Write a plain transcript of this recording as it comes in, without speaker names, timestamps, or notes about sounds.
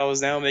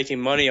is now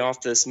making money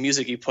off this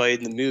music he played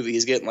in the movie.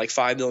 He's getting like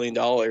 $5 million.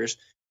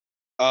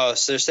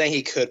 So they're saying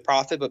he could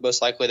profit, but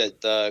most likely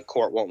that the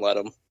court won't let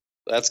him.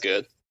 That's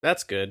good.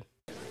 That's good.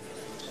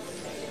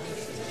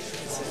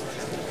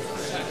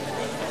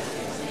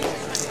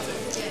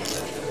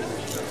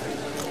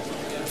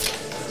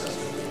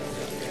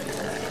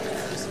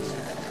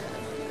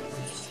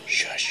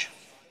 Shush.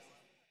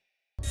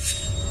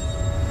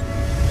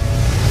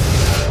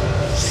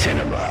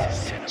 Cinema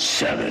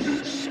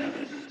 7.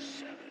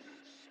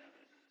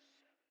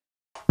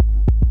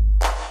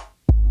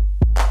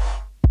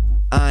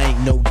 I ain't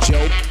no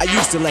joke. I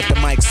used to let the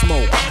mic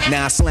smoke.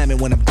 Now I slam it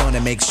when I'm done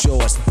and make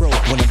sure it's broke.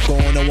 When I'm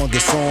gone, no one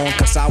gets on,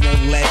 cause I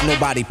won't let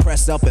nobody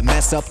press up and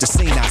mess up the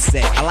scene I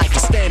set. I like to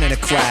stand in the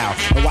crowd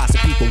and watch the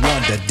people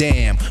wonder,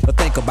 damn. But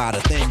think about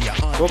it, then you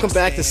understand. Welcome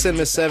back to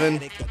Cinema 7.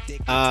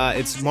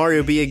 It's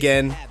Mario B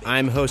again.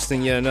 I'm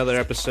hosting yet another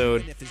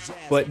episode.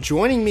 But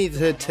joining me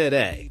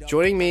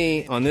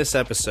on this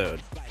episode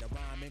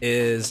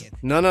is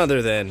none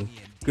other than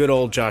good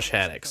old Josh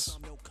Haddix.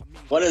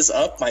 What is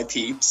up, my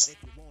peeps?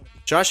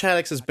 Josh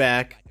Haddix is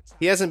back.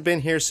 He hasn't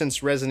been here since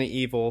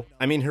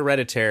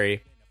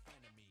Hereditary.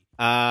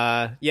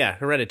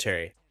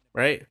 Hereditary,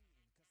 right?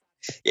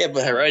 Yeah,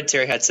 but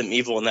Hereditary had some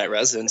evil in that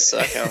residence, so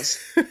that counts.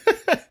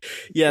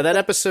 Yeah, that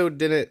episode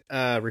didn't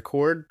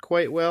record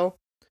quite well.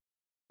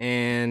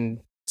 And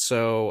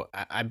so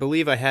I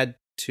believe I had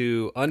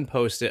to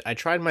unpost it. I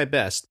tried my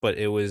best, but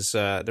it was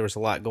there was a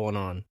lot going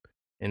on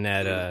in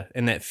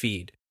that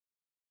feed.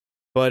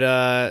 But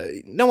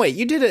no, wait,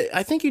 you did it.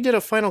 I think you did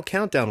a final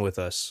countdown with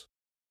us.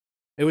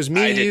 It was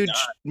me, you,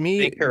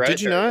 me.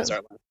 Did you not?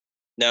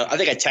 No, I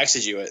think I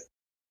texted you it.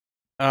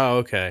 Oh,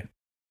 okay.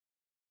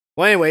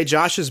 Well, anyway,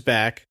 Josh is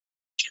back,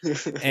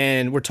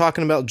 and we're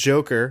talking about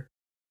Joker.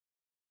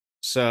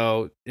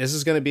 So this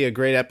is going to be a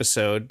great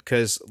episode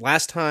because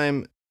last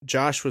time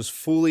Josh was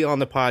fully on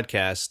the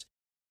podcast,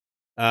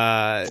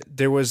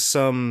 there was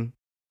some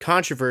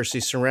controversy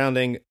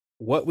surrounding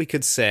what we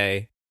could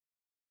say,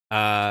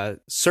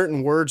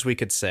 certain words we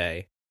could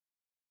say,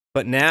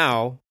 but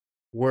now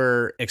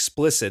we're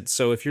explicit.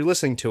 So if you're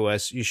listening to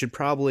us, you should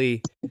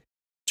probably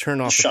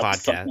turn off the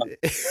podcast.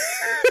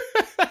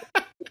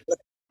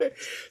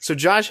 So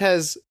Josh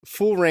has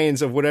full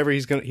reins of whatever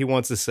he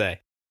wants to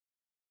say.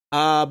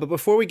 But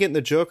before we get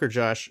into Joker,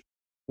 Josh,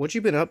 what you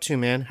been up to,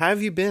 man? How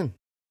have you been?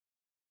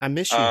 I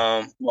miss you.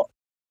 Yeah,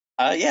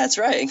 that's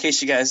right. In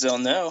case you guys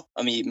don't know,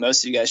 I mean,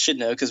 most of you guys should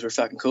know because we're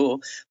fucking cool.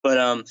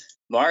 But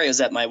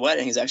Mario's at my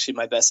wedding. He's actually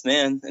my best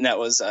man, and that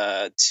was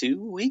 2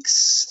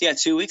 weeks. Yeah,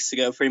 2 weeks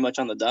ago, pretty much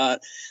on the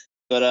dot.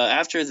 But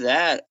after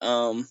that,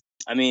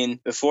 I mean,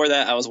 before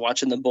that, I was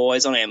watching The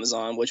Boys on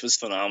Amazon, which was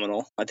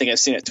phenomenal. I think I've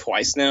seen it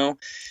twice now.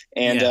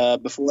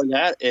 And before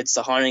that, it's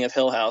The Haunting of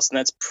Hill House, and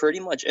that's pretty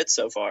much it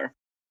so far.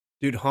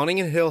 Dude, Haunting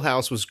in Hill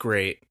House was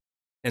great,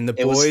 and The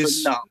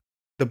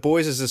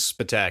Boys is just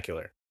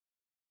spectacular.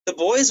 The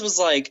Boys was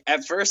like,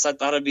 at first I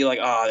thought it'd be like,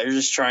 they're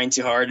just trying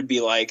too hard to be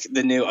like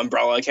the new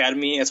Umbrella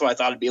Academy. That's what I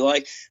thought it'd be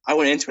like. I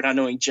went into it not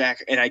knowing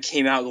jack, and I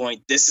came out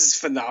going, this is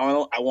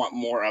phenomenal. I want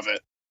more of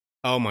it.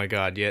 Oh my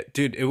god, yeah.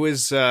 Dude, it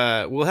was,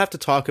 we'll have to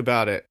talk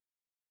about it,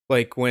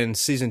 like, when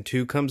season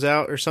 2 comes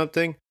out or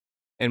something,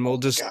 and we'll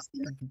just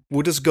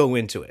go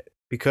into it,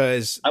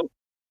 because...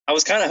 I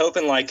was kind of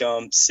hoping, like,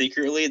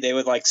 secretly they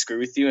would, like, screw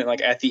with you, and,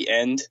 like, at the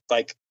end,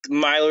 like,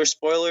 mild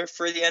spoiler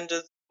for the end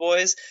of The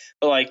Boys,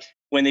 but, like,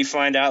 when they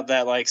find out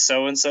that, like,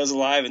 so-and-so's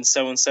alive and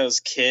so-and-so's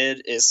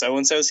kid is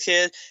so-and-so's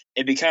kid,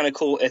 it'd be kind of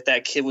cool if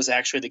that kid was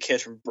actually the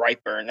kid from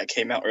Brightburn that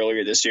came out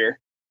earlier this year.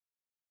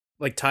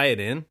 Like, tie it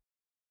in?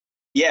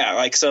 Yeah,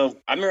 like, so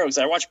I remember because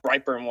I watched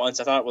Brightburn once.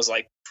 I thought it was,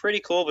 like, pretty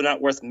cool, but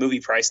not worth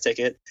movie price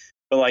ticket.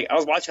 But, like, I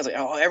was watching, I was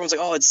like, oh,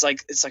 everyone's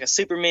like, it's like a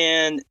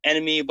Superman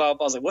enemy, blah,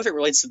 blah. I was like, what if it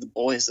relates to The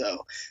Boys,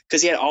 though?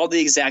 Because he had all the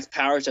exact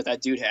powers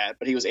that dude had,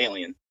 but he was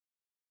alien.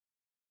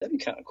 That'd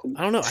be kind of cool.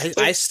 I don't know.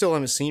 I still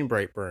haven't seen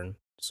Brightburn,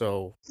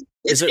 so...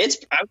 I would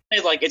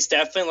say, like, it's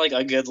definitely, like,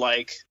 a good,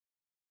 like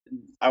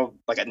a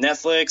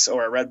Netflix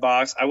or a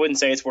Redbox. I wouldn't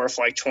say it's worth,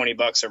 like,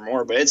 $20 or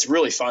more, but it's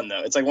really fun,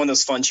 though. It's, like, one of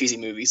those fun, cheesy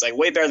movies. Like,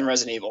 way better than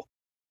Resident Evil.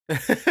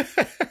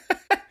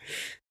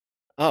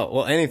 Oh,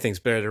 well, anything's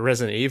better than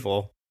Resident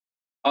Evil.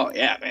 Oh,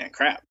 yeah, man.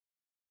 Crap.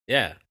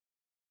 Yeah.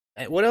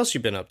 What else you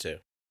been up to?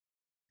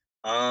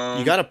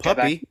 You got a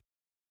puppy.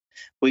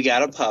 We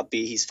got a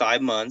puppy. He's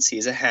 5 months.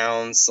 He's a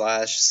hound /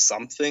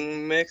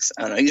 something mix.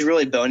 I don't know. He's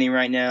really bony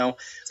right now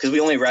because we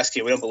only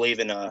rescue. We don't believe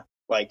in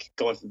like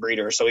going from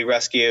breeder. So we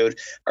rescued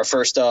our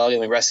first dog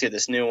and we rescued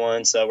this new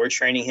one. So we're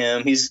training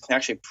him. He's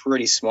actually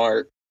pretty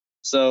smart.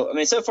 So, I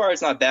mean, so far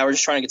it's not bad. We're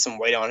just trying to get some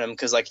weight on him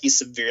because, like, he's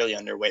severely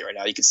underweight right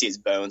now. You can see his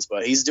bones,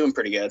 but he's doing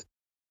pretty good.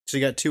 So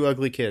you got 2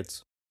 ugly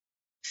kids.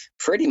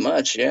 Pretty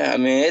much, yeah. I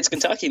mean, it's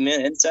Kentucky,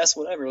 man. Incest,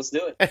 whatever. Let's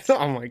do it.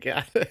 Oh, my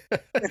God.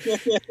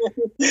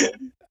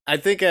 I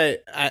think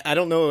I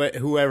don't know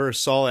whoever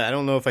saw it. I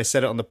don't know if I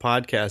said it on the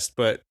podcast,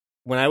 but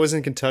when I was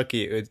in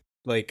Kentucky,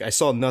 I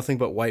saw nothing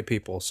but white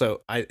people.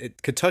 So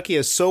Kentucky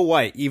is so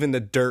white, even the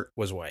dirt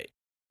was white.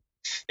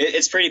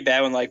 It's pretty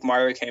bad when like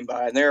Mario came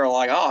by and they were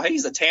like, "Oh,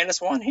 he's the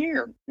tannest one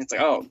here." It's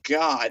like, "Oh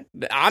God."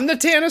 I'm the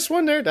tannest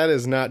one there. That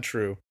is not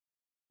true.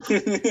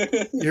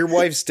 Your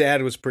wife's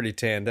dad was pretty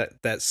tan.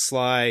 That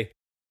sly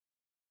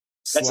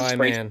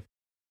man.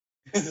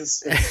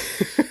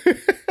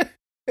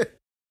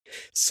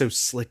 So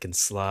slick and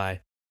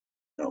sly.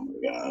 Oh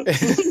my God.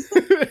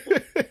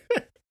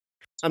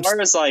 As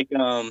far as like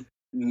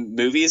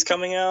movies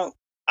coming out,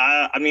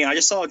 I mean, I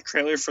just saw a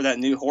trailer for that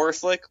new horror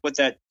flick with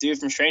that dude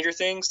from Stranger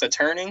Things, The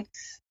Turning.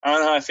 I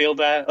don't know how I feel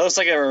about it. It looks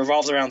like it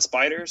revolves around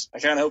spiders. I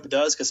kind of hope it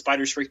does because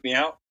spiders freak me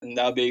out, and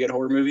that would be a good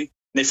horror movie.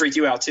 They freak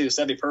you out too,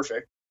 so that'd be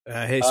perfect.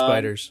 I hate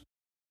spiders.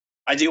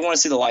 I do want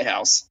to see The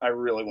Lighthouse. I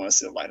really want to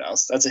see The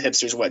Lighthouse. That's a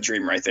hipster's wet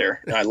dream right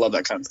there. And I love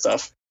that kind of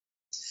stuff.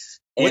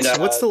 And,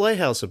 what's The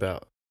Lighthouse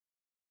about?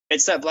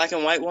 It's that black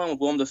and white one with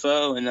Willem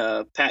Dafoe and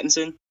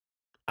Pattinson.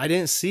 I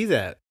didn't see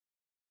that.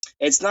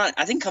 It's not.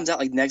 I think it comes out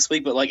like next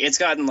week, but like it's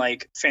gotten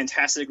like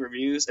fantastic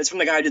reviews. It's from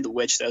the guy who did The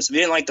Witch, though. So if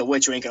you didn't like The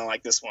Witch, you ain't gonna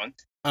like this one.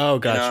 Oh,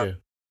 gotcha.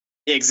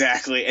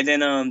 Exactly. And then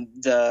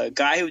the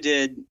guy who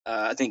did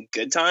I think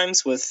Good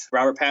Times with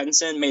Robert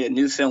Pattinson made a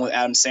new film with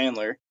Adam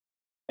Sandler.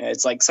 And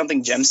it's like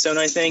something Gemstone,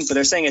 I think, but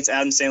they're saying it's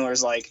Adam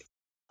Sandler's like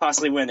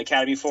possibly win an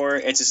Academy for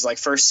it. It's his like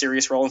first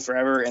serious role in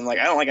forever. And like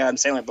I don't like Adam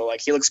Sandler, but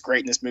like he looks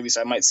great in this movie,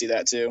 so I might see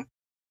that too.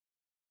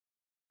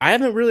 I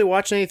haven't really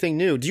watched anything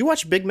new. Do you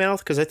watch Big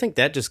Mouth? Because I think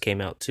that just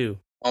came out too.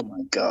 Oh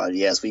my God,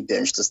 yes, we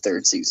binged this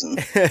third season.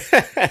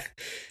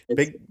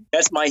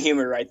 That's my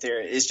humor right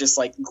there. It's just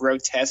like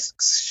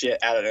grotesque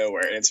shit out of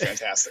nowhere, and it's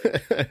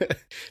fantastic.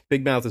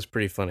 Big Mouth is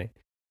pretty funny.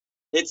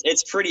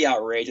 It's pretty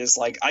outrageous.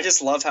 Like I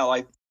just love how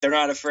like they're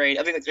not afraid.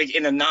 I mean, like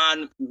in a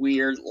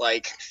non-weird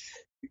like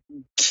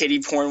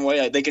kiddie porn way,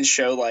 like they can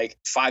show like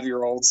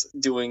 5-year-olds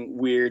doing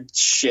weird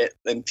shit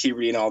and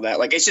puberty and all that.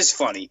 Like it's just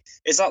funny.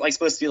 It's not like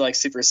supposed to be like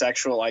super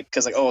sexual, like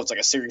because like it's like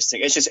a serious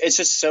thing. It's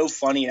just so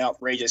funny and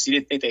outrageous. You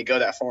didn't think they'd go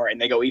that far, and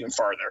they go even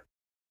farther.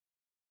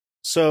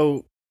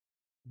 So,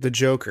 the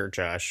Joker,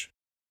 Josh.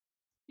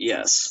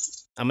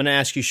 Yes. I'm gonna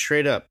ask you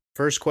straight up.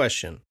 First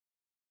question: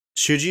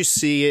 should you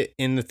see it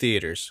in the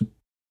theaters?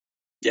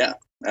 Yeah,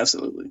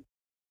 absolutely.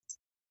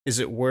 Is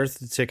it worth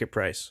the ticket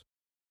price?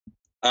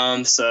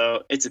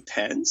 So it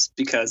depends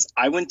because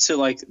I went to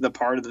like the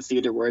part of the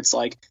theater where it's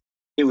like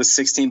it was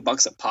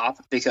 $16 a pop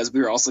because we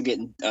were also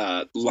getting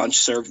lunch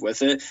served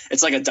with it.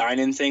 It's like a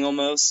dine-in thing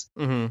almost.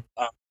 Mm-hmm.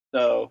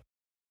 So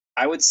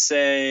I would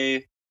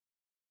say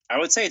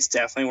it's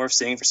definitely worth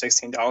seeing for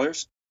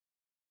 $16.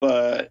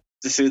 But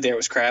the food there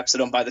was crap, so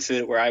don't buy the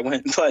food where I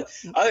went. But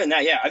other than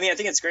that, yeah, I mean, I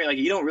think it's great. Like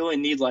you don't really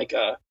need like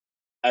a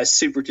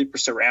super duper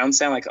surround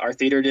sound like our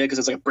theater did because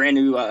it's like a brand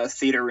new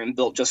theater room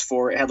built just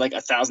for it. It had like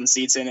 1,000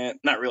 seats in it.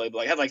 Not really, but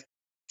like it had like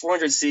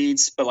 400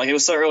 seats. But like it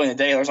was so early in the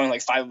day, there was only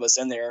like 5 of us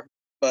in there.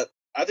 But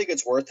I think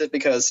it's worth it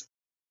because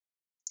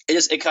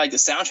it like the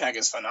soundtrack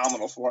is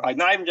phenomenal for it. Like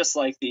not even just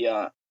like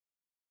the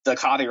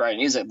copyright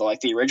music, but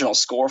like the original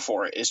score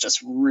for it is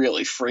just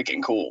really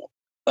freaking cool.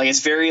 Like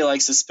it's very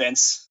like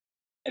suspense,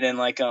 and then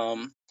like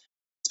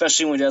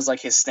especially when he does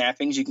like his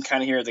snappings, you can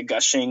kind of hear the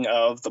gushing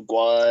of the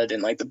blood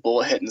and like the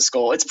bullet hitting the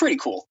skull. It's pretty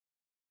cool.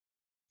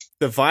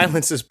 The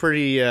violence is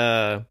pretty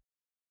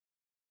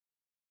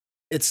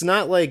it's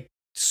not like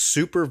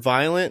super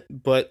violent,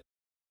 but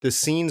the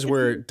scenes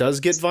where it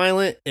does get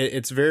violent,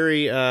 it's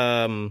very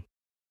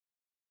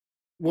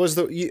was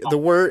the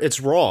word? It's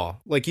raw.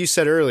 Like you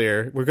said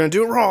earlier, we're going to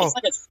do it raw. It's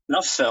like a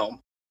snuff film.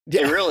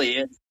 Yeah. It really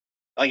is.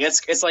 Like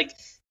it's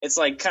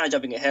like kind of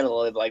jumping ahead a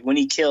little bit. Like when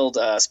he killed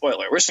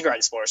spoiler, we're just gonna go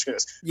right to spoilers. Screw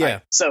this. Yeah.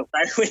 Right, so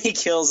right when he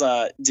kills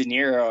De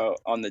Niro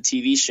on the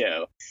TV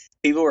show,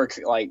 people were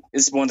like,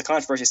 this is one of the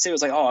controversies too. It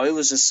was like, oh, it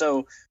was just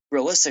so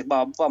realistic,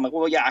 blah blah. I'm like,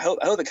 well, yeah, I hope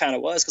it kind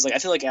of was because like I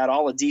feel like out of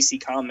all the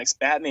DC comics,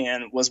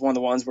 Batman was one of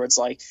the ones where it's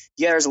like,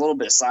 yeah, there's a little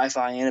bit of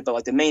sci-fi in it, but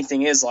like the main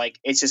thing is like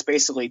it's just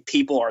basically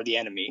people are the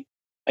enemy.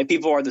 Like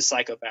people are the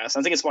psychopaths.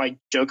 I think it's why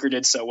Joker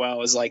did so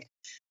well. Is like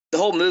the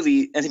whole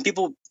movie. I think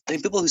people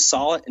who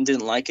saw it and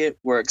didn't like it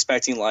were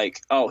expecting like,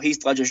 oh,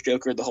 Heath Ledger's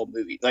Joker the whole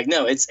movie. Like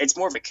no, it's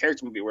more of a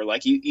character movie where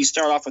like you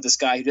start off with this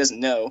guy who doesn't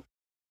know.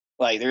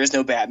 Like there is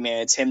no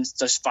Batman. It's him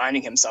just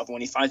finding himself. And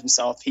when he finds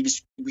himself, he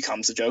just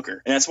becomes the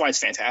Joker, and that's why it's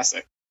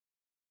fantastic.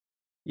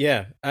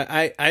 Yeah,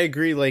 I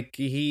agree. Like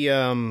he,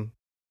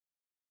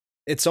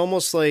 it's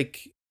almost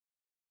like,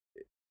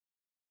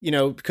 you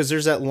know, because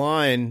there's that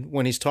line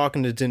when he's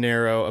talking to De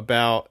Niro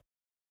about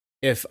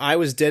if I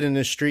was dead in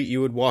the street,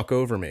 you would walk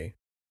over me.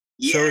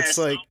 Yes. So it's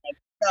like, oh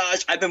my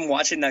gosh, I've been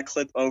watching that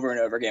clip over and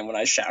over again when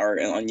I shower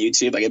and on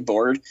YouTube. I get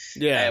bored.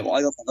 Yeah. And I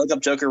look up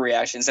Joker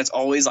reactions. That's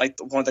always like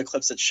one of the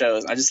clips that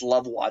shows. I just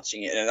love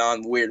watching it in a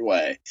weird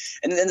way.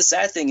 And then the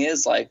sad thing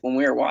is, like when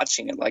we were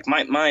watching it, like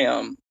my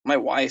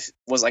wife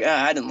was like,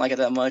 I didn't like it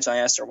that much. I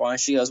asked her why.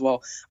 She goes,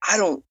 well, I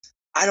don't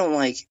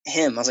like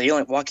him. I was like, you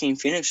don't like Joaquin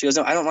Phoenix? She goes,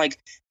 no, I don't like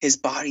his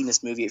body in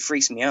this movie. It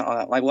freaks me out.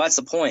 I'm like, well, that's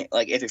the point.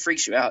 Like, if it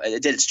freaks you out,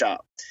 it did its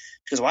job.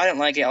 She goes, well, I didn't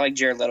like it. I like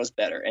Jared Leto's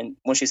better. And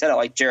when she said I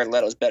like Jared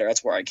Leto's better,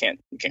 that's where I can't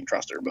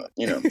trust her. But,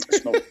 you know,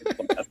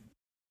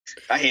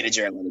 I hated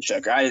Jared Leto's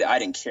Joker. I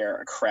didn't care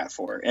a crap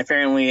for it. And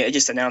apparently, it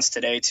just announced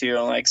today too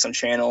on like some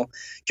channel.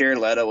 Jared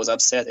Leto was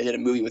upset they did a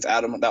movie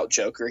without him about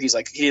Joker. He's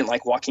like he didn't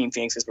like Joaquin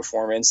Phoenix's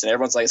performance, and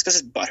everyone's like it's because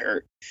his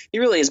butthurt. He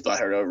really is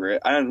butthurt over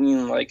it. I don't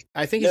mean like.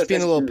 I think he's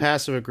being a little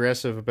passive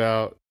aggressive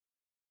about.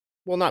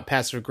 Well, not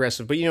passive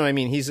aggressive, but you know what I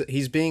mean.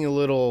 He's being a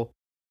little.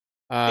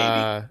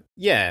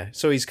 Yeah.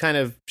 So he's kind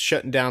of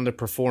shutting down the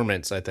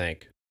performance, I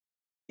think.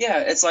 Yeah,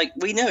 it's like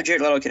we know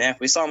Jared Leto can act.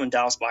 We saw him in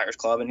Dallas Buyers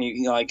Club, and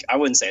he like I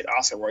wouldn't say it's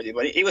Oscar worthy,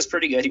 but he was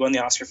pretty good. He won the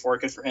Oscar for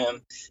it. Good for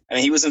him. I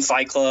mean, he was in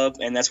Fight Club,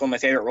 and that's one of my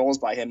favorite roles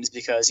by him is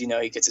because he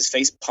gets his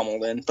face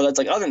pummeled in. But it's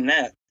like other than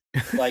that,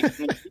 like I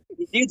mean,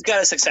 dude's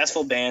got a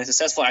successful band,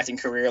 successful acting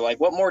career. Like,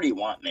 what more do you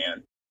want,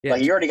 man? Yeah.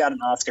 Like, you already got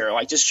an Oscar.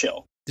 Like, just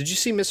chill. Did you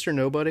see Mr.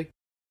 Nobody?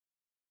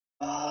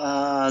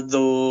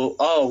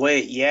 Oh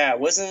wait, yeah, it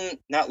wasn't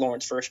not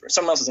Lawrence Fishburne.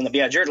 Someone else was in it. But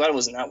yeah, Jared Leto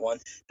was in that one.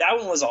 That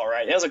one was all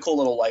right. It was a cool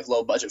little like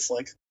low budget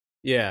flick.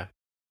 Yeah.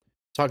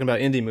 Talking about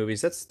indie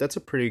movies, that's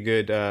a pretty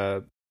good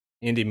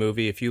indie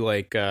movie if you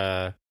like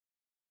Sci-fi.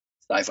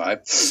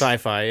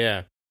 Sci-fi,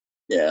 yeah.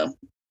 Yeah.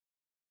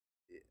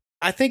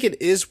 I think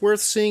it is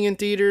worth seeing in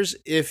theaters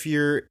if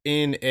you're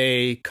in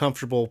a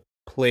comfortable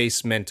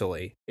place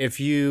mentally. If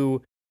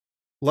you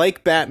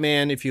like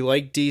Batman, if you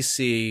like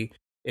DC,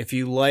 if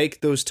you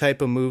like those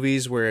type of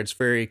movies where it's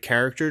very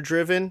character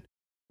driven,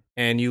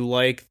 and you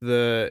like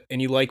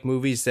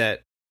movies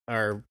that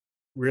are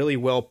really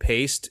well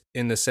paced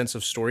in the sense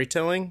of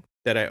storytelling,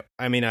 that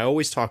I mean I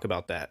always talk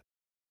about that.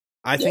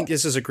 I think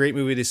this is a great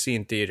movie to see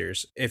in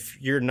theaters. If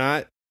you're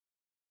not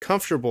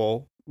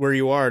comfortable where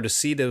you are to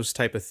see those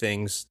type of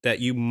things that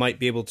you might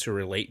be able to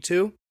relate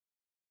to,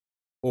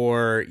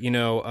 or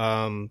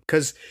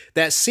because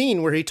that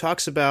scene where he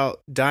talks about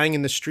dying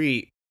in the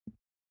street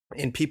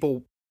and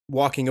people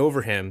walking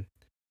over him,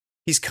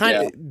 he's kind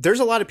of there's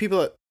a lot of people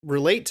that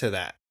relate to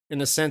that in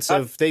the sense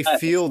of they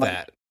feel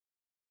that.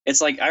 It's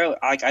like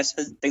I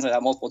said things like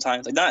that multiple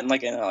times, like not in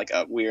like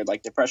a weird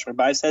like depression,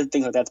 but I said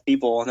things like that to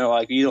people, and they're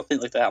like, "You don't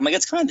think like that?" I'm like,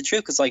 it's kind of the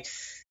truth, because like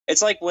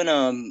it's like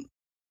when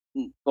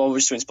well, we're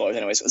just doing spoilers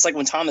anyways. It's like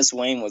when Thomas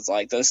Wayne was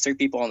like those three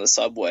people on the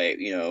subway.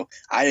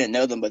 I didn't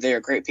know them, but they are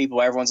great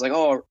people. Everyone's like,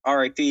 "Oh,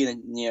 R.I.P."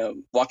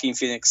 And Joaquin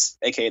Phoenix,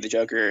 aka the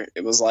Joker,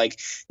 it was like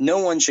no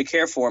one should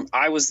care for him.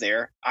 I was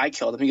there. I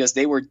killed them because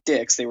they were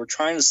dicks. They were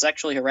trying to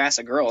sexually harass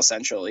a girl,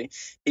 essentially.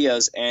 He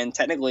goes, and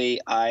technically,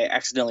 I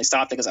accidentally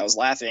stopped it because I was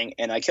laughing,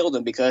 and I killed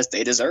them because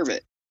they deserve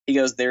it. He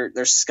goes,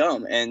 they're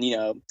scum, and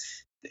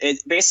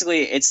it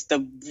basically it's the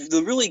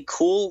really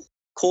cool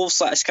 /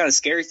 kind of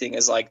scary thing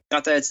is like,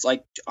 not that it's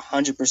like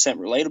 100%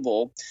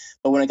 relatable,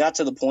 but when it got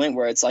to the point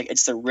where it's like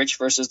it's the rich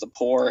versus the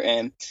poor,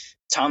 and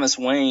Thomas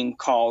Wayne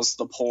calls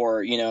the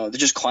poor, they're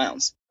just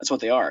clowns. That's what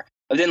they are.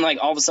 But then like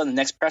all of a sudden the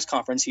next press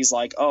conference he's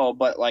like, "Oh,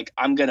 but like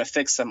I'm gonna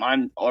fix them.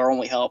 I'm our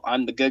only help.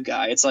 I'm the good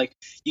guy." It's like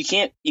you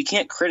can't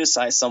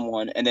criticize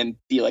someone and then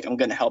be like, "I'm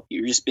gonna help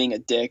you." You're just being a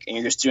dick, and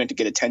you're just doing it to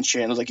get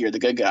attention. It was like you're the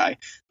good guy.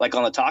 Like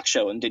on the talk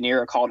show, and De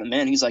Niro called him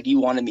in. He's like, "You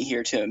wanted me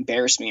here to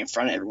embarrass me in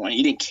front of everyone.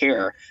 You didn't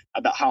care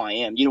about how I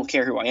am. You don't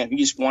care who I am. You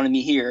just wanted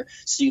me here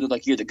so you look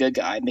like you're the good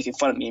guy, making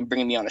fun of me and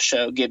bringing me on a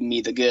show, giving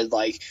me the good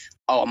like,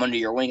 oh, I'm under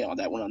your wing and all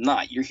that, when I'm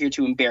not. You're here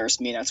to embarrass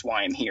me, and that's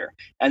why I'm here."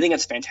 And I think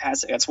that's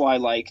fantastic. That's why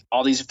like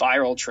all these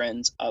viral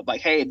trends of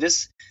like, hey,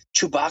 this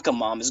Chewbacca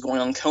mom is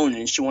going on Conan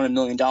and she won $1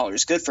 million.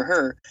 Good for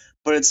her.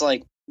 But it's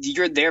like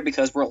you're there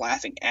because we're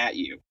laughing at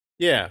you.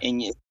 Yeah.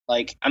 And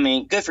like, I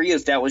mean, good for you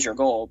if that was your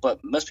goal. But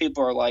most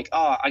people are like,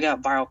 "Oh, I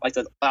got viral like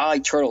the I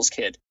Like Turtles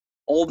kid."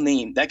 Old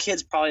meme. That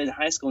kid's probably in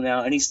high school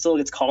now, and he still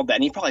gets called that,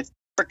 and he probably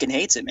freaking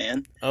hates it,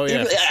 man. Oh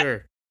yeah, for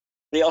sure.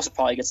 But he also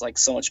probably gets like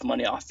so much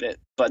money off it.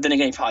 But then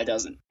again, he probably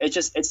doesn't.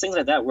 It's things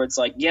like that where it's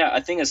like, yeah, I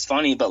think it's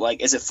funny, but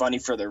like, is it funny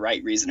for the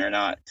right reason or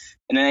not?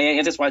 And I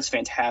think that's why it's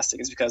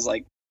fantastic. Is because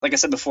like I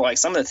said before, like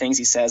some of the things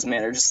he says,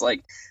 man, are just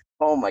like,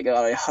 oh my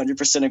god, I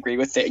 100% agree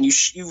with it. And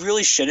you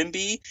really shouldn't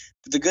be.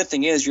 But the good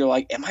thing is, you're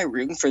like, am I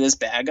rooting for this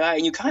bad guy?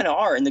 And you kind of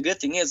are. And the good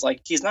thing is,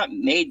 like, he's not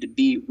made to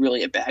be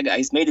really a bad guy.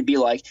 He's made to be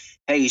like,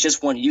 hey, he's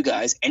just one of you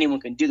guys. Anyone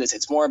can do this.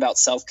 It's more about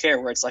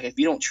self-care, where it's like, if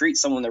you don't treat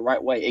someone the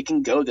right way, it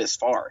can go this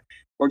far.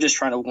 We're just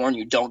trying to warn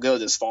you, don't go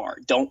this far.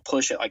 Don't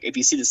push it. Like, if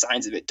you see the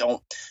signs of it,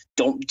 don't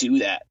do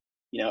that.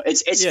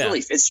 It's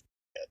really it's.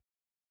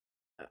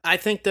 I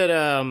think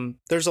that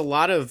there's a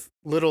lot of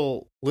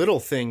little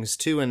things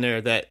too in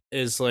there that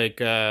is like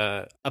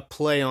a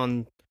play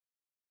on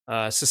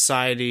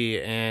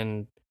society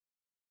and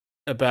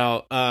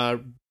about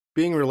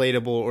being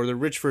relatable, or the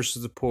rich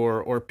versus the poor,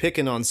 or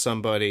picking on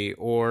somebody,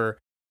 or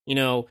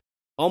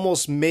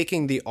almost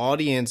making the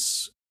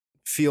audience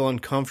feel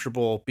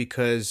uncomfortable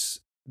because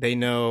they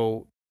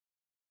know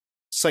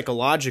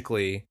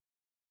psychologically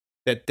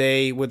that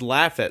they would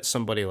laugh at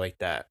somebody like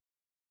that.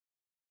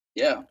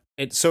 Yeah.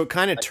 So it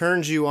kind of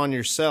turns you on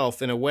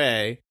yourself in a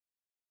way,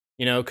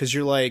 because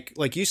you're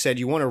like you said,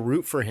 you want to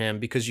root for him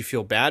because you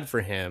feel bad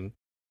for him.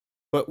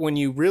 But when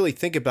you really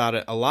think about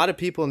it, a lot of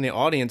people in the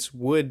audience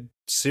would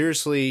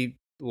seriously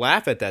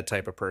laugh at that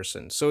type of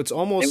person. So it's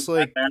almost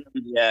like,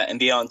 and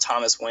be on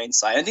Thomas Wayne's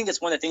side. I think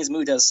that's one of the things the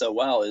movie does so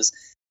well is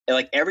And,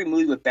 like, every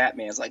movie with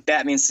Batman is like,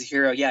 Batman's the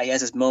hero. Yeah, he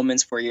has his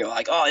moments where you're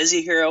like, oh, is he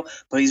a hero?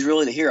 But he's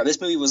really the hero. This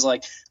movie was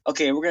like,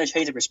 okay, we're going to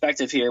change the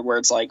perspective here, where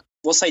it's like,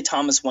 we'll say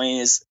Thomas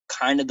Wayne is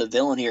kind of the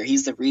villain here.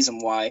 He's the reason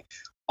why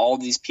all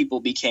these people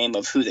became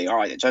of who they are.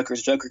 Like, the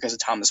Joker's Joker because of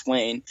Thomas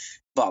Wayne,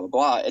 blah, blah,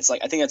 blah. It's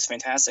like, I think that's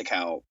fantastic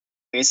how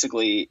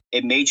basically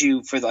it made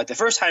you, for like the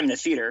first time in the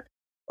theater,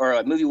 or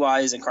like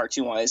movie-wise and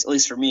cartoon-wise, at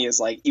least for me, is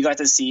like, you got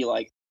to see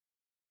like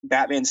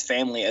Batman's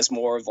family as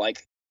more of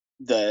like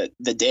the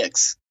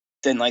dicks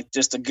than like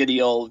just the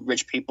goody old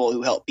rich people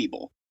who help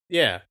people.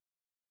 Yeah.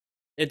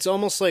 It's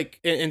almost like,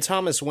 and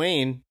Thomas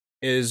Wayne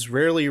is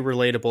rarely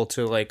relatable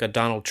to like a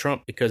Donald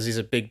Trump because he's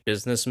a big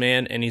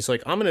businessman and he's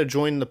like, I'm going to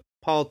join the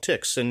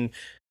politics and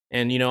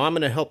you know, I'm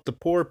going to help the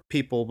poor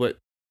people, but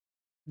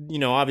you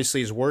know,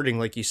 obviously his wording,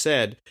 like you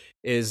said,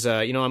 is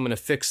you know, I'm going to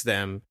fix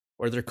them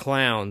or they're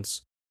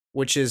clowns,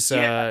 which is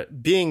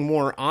being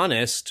more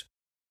honest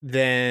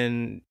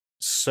than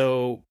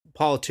so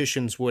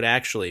politicians would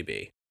actually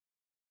be.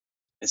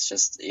 It's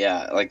just,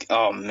 yeah, like,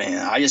 oh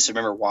man, I just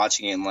remember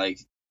watching it and like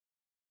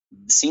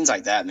scenes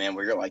like that, man,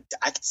 where you're like,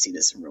 I can see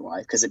this in real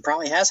life because it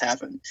probably has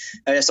happened.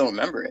 I just don't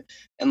remember it.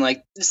 And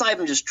like, it's not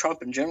even just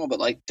Trump in general, but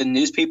like the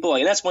news people,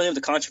 like, and that's one of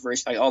the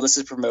controversy. Like, oh, this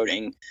is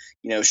promoting,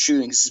 you know,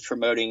 shootings, this is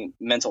promoting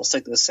mental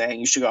sickness, saying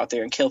you should go out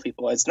there and kill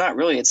people. It's not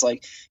really. It's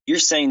like you're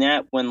saying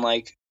that when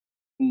like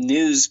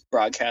news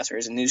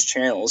broadcasters and news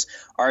channels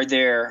are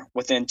there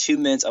within 2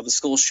 minutes of a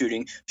school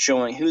shooting,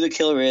 showing who the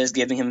killer is,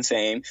 giving him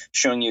fame,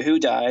 showing you who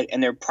died,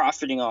 and they're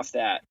profiting off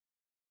that.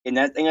 And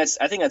I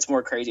think that's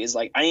more crazy. Is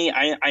like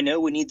I know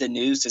we need the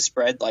news to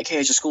spread like, hey,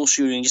 it's a school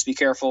shooting, just be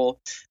careful.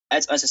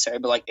 That's necessary,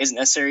 but like, is it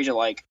necessary to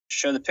like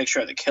show the picture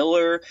of the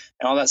killer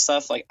and all that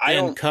stuff? Like, I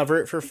don't cover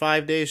it for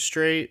 5 days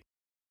straight.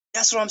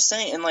 That's what I'm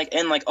saying. And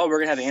like, oh, we're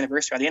gonna have an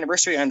anniversary. The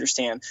anniversary, I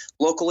understand.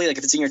 Locally, like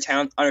if it's in your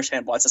town,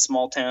 understandable. It's a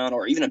small town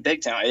or even a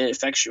big town, it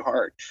affects you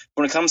hard.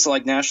 When it comes to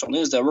like national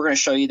news, though, we're gonna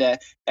show you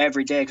that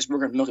every day because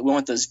we're gonna we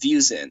want those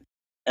views in.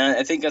 And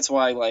I think that's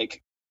why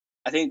like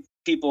I think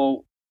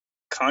people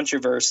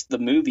controverse the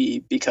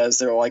movie because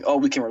they're like, oh,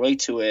 we can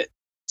relate to it,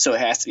 so it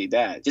has to be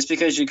bad. Just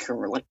because you can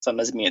relate to something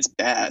doesn't mean it's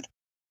bad.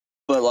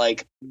 But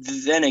like,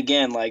 then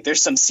again, like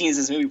there's some scenes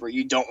in this movie where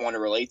you don't want to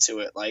relate to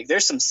it. Like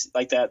there's some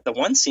like the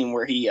one scene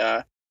where he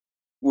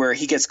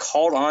gets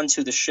called on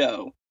to the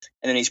show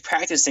and then he's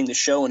practicing the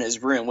show in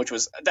his room, which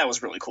was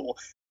really cool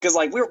because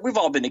like we've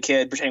all been a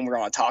kid pretending we're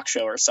on a talk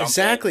show or something.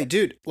 Exactly,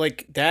 dude.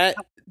 Like that,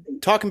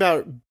 talking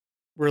about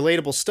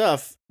relatable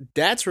stuff,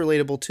 that's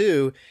relatable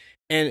too.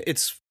 And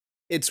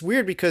it's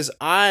weird because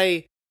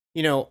you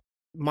know,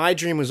 my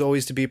dream was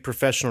always to be a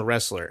professional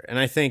wrestler. And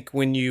I think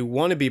when you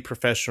want to be a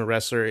professional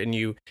wrestler and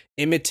you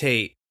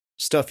imitate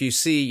stuff you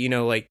see, you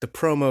know, like the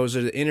promos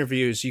or the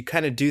interviews, you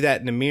kind of do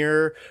that in the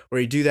mirror or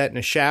you do that in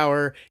a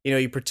shower. You know,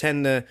 you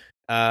pretend to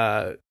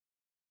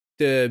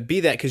be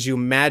that because you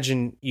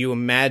imagine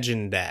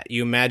that.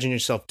 You imagine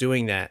yourself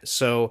doing that.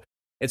 So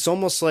it's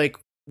almost like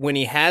when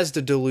he has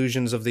the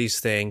delusions of these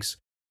things,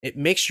 it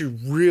makes you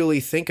really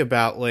think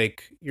about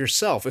like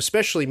yourself,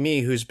 especially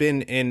me who's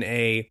been in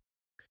a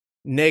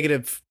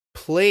negative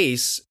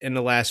place in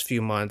the last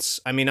few months.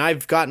 I mean,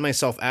 I've gotten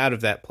myself out of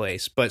that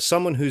place, but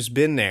someone who's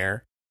been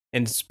there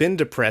and has been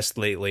depressed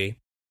lately,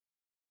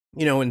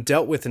 you know, and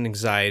dealt with an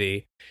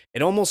anxiety,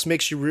 it almost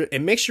makes you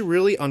it makes you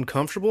really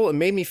uncomfortable. It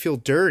made me feel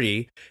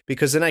dirty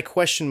because then I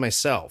question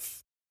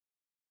myself.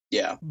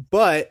 Yeah.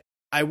 But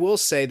I will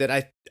say that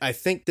I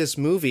think this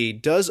movie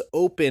does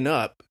open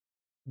up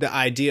the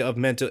idea of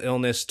mental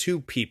illness to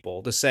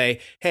people to say,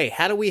 hey,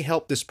 how do we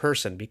help this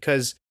person?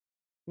 Because,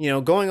 you know,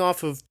 going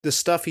off of the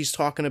stuff he's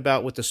talking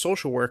about with the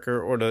social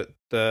worker or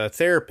the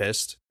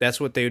therapist, that's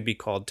what they would be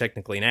called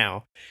technically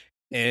now.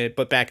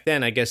 But back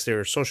then, I guess they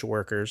were social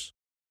workers.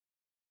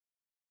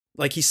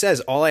 Like he says,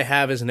 all I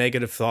have is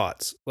negative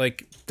thoughts.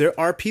 Like there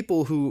are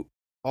people who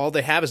all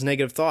they have is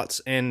negative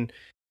thoughts, and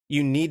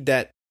you need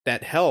that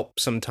help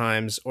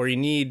sometimes, or you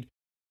need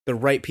the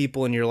right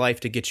people in your life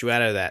to get you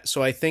out of that.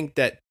 So I think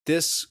that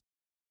this,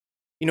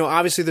 you know,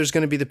 obviously there's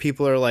going to be the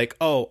people who are like,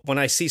 oh, when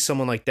I see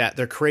someone like that,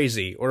 they're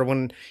crazy. Or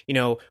when, you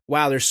know,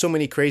 wow, there's so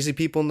many crazy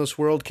people in this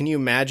world. Can you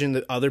imagine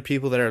the other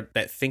people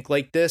that think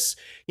like this?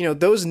 You know,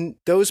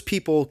 those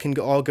people can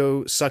all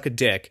go suck a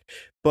dick.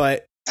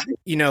 But,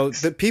 you know,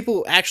 the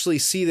people actually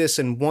see this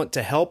and want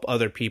to help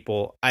other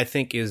people, I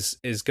think is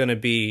going to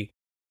be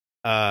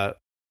the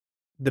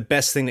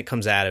best thing that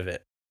comes out of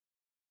it.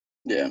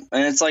 Yeah,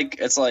 and it's like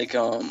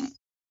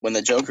when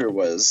the Joker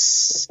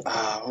was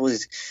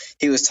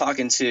he was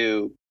talking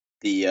to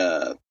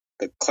the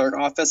clerk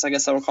office, I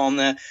guess I would call him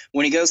that.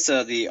 When he goes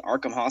to the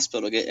Arkham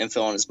Hospital to get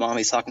info on his mom,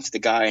 he's talking to the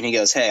guy and he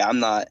goes, "Hey,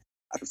 I'm not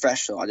a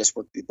professional. I just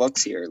work the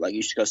books here. Like,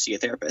 you should go see a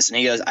therapist." And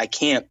he goes, "I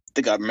can't.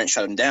 The government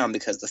shut him down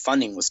because the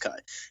funding was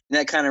cut." And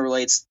that kind of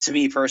relates to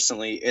me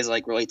personally, is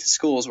like relate to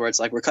schools where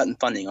it's like we're cutting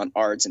funding on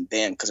arts and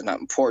band because they're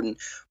not important.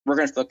 We're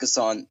going to focus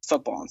on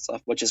football and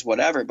stuff, which is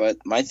whatever. But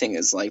my thing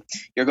is like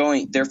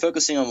they're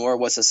focusing on more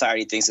what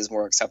society thinks is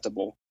more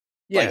acceptable.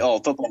 Yeah. Like, oh,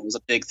 football was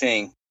a big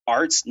thing.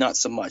 arts not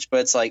so much,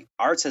 but it's like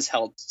arts has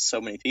helped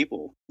so many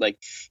people. Like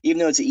even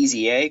though it's an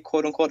easy A,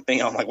 quote unquote,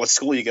 depending on like what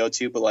school you go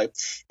to, but like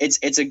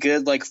it's a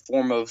good like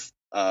form of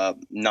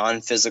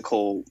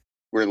non-physical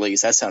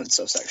release. That sounded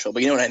so sexual,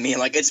 but you know what I mean.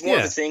 Like it's more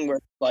of a thing where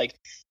like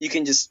you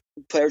can just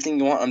put everything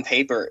you want on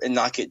paper and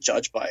not get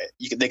judged by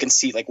it. They can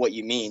see like what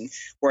you mean.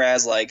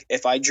 Whereas like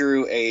if I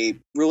drew a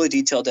really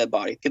detailed dead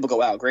body, people go,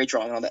 "Wow, great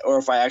drawing on that." Or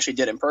if I actually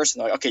did it in person,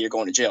 they're like, "Okay, you're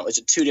going to jail." It's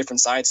just two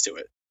different sides to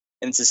it,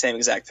 and it's the same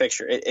exact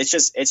picture. It's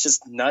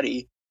just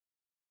nutty.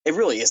 It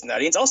really is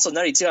nutty. It's also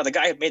nutty too how the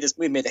guy who made this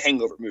movie made the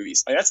Hangover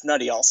movies. Like that's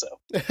nutty also.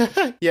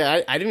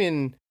 Yeah, I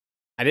didn't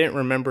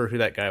remember who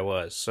that guy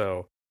was.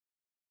 So,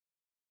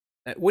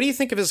 what do you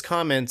think of his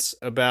comments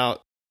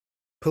about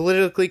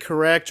politically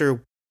correct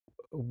or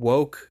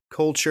woke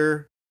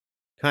culture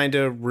kind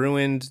of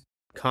ruined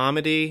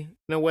comedy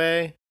in a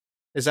way?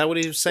 Is that what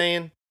he was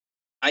saying?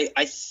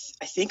 I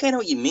think I know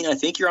what you mean. I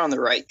think you're on the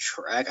right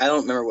track. I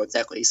don't remember what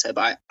exactly he said,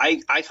 but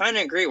I kind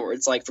of agree. Where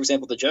it's like, for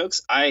example, the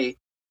jokes.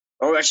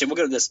 Or actually, we'll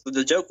go to this.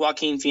 The joke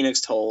Joaquin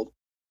Phoenix told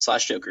 /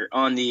 Joker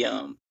on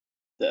the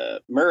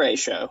Murray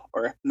show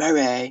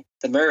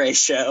the Murray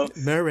show.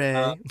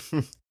 Murray.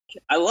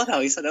 I love how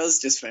he said that was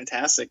just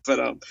fantastic.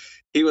 But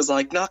he was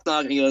like, knock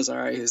knock, and he goes, all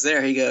right, who's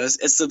there? He goes,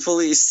 it's the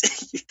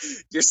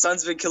police. Your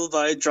son's been killed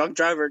by a drunk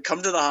driver.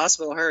 Come to the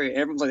hospital, hurry. And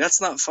everyone's like, that's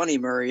not funny,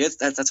 Murray.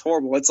 That's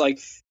horrible. It's like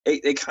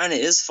it kind of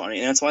is funny,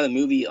 and that's why the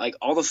movie, like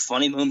all the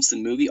funny moments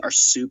in the movie are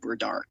super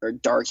dark. They're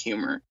dark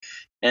humor,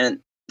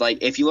 and like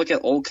if you look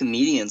at old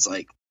comedians,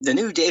 like the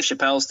new Dave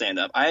Chappelle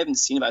stand-up, I haven't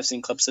seen it, but I've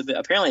seen clips of it.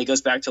 Apparently, it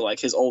goes back to like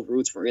his old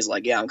roots, where he's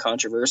like, "Yeah, I'm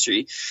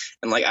controversy,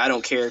 and like I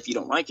don't care if you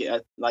don't like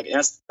it." Like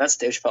that's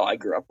Dave Chappelle I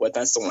grew up with.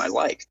 That's the one I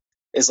like.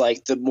 Is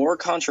like the more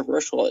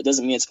controversial, it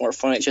doesn't mean it's more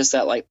funny. It's just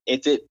that like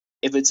if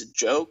it's a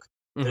joke,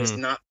 but it's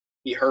not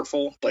be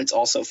hurtful, but it's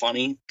also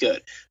funny,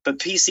 good. But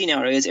PC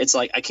nowadays, it's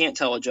like I can't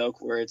tell a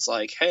joke where it's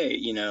like, hey,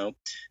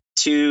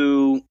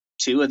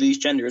 two of these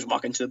genders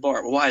walk into the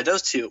bar. Well, why are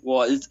those two?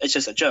 Well, it's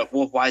just a joke.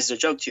 Well, why is it a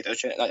joke to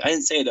those? Like, I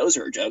didn't say those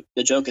are a joke.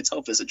 The joke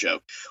itself is a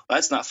joke. Well,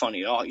 that's not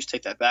funny at all. You should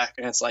take that back.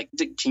 And it's like,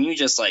 can you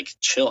just like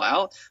chill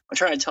out? I'm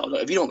trying to tell.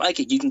 If you don't like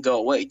it, you can go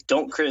away.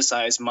 Don't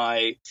criticize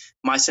my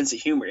sense of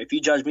humor. If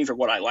you judge me for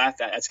what I laugh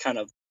at, that's kind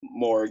of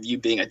more you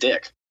being a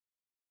dick.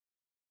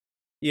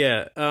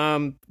 Yeah.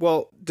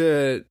 Well,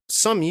 to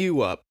sum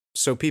you up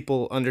so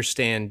people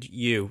understand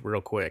you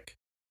real quick.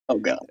 Oh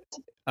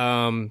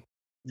God.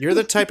 You're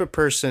the type of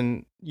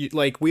person,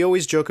 like we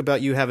always joke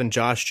about you having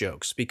Josh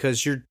jokes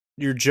because your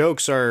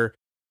jokes are,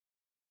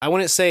 I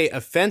wouldn't say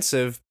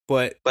offensive,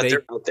 but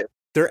they're out there.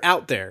 They're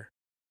out there.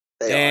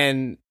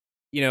 And,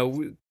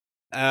 you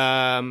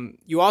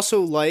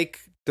also like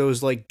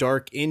those like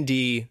dark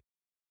indie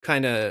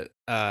kind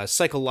of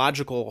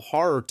psychological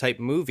horror type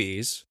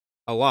movies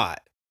a lot.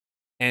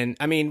 And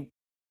I mean,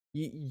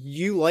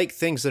 you like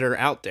things that are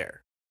out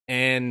there.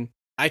 And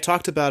I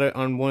talked about it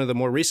on one of the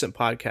more recent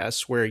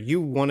podcasts where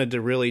you wanted to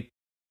really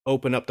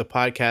open up the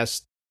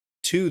podcast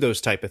to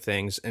those type of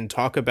things and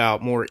talk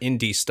about more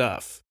indie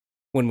stuff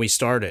when we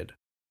started.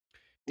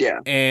 Yeah.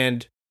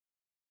 And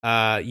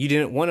you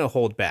didn't want to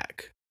hold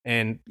back.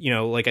 And,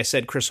 like I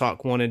said, Chris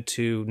Hawk wanted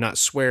to not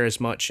swear as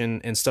much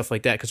and stuff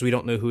like that because we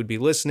don't know who would be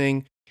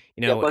listening.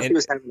 Plus he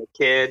was having a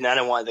kid, and I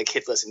didn't want the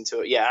kid listening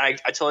to it. Yeah, I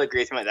totally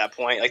agree with him at that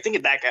point. Like,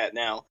 thinking back at it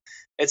now,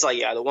 it's like,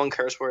 yeah, the one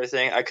curse word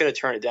thing, I could have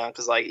turned it down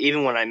because, like,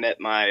 even when I met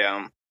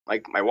my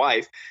my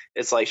wife,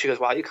 it's like she goes,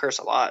 "Wow, you curse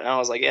a lot," and I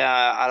was like, "Yeah,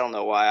 I don't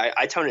know why."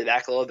 I toned it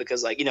back a little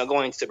because, like,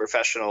 going into a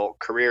professional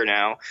career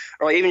now,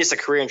 or like, even just a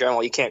career in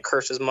general, you can't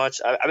curse as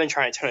much. I've been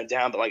trying to tone it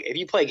down, but like, if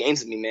you play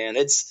games with me, man,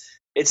 it's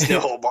no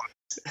whole bunch.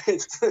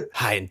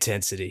 High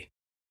intensity.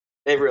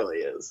 It really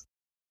is.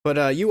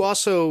 But you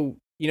also,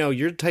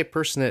 you're the type of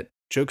person that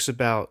jokes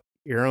about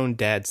your own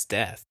dad's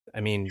death. I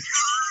mean,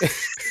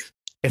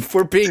 if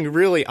we're being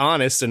really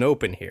honest and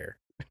open here.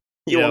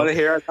 You want to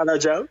hear another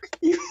joke?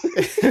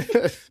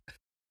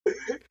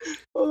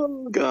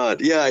 Oh,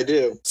 God. Yeah, I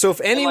do. So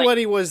if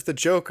anybody was the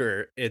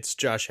Joker, it's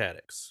Josh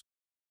Haddix.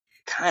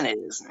 Kind of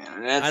is,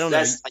 man. I don't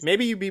know.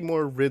 Maybe you'd be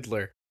more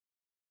Riddler.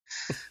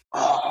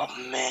 Oh,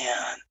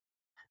 man.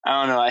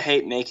 I don't know. I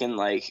hate making,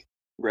 like,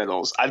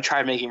 riddles. I've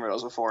tried making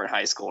riddles before in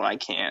high school, and I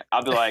can't.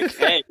 I'll be like,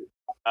 hey,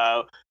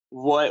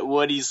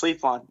 what do you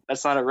sleep on?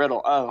 That's not a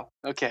riddle. Oh,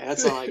 okay.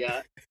 That's all I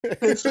got.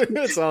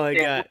 That's all I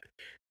got.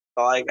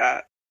 All I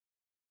got.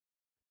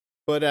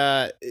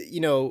 But,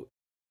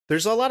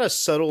 there's a lot of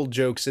subtle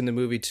jokes in the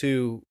movie,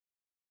 too.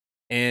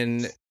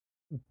 And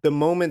the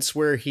moments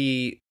where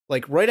he,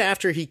 like, right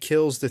after he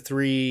kills the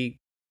 3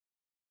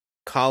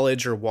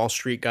 college or Wall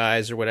Street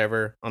guys or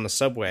whatever on the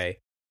subway,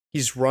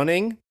 he's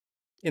running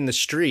in the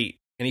street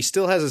and he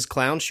still has his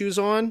clown shoes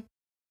on.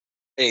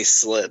 And he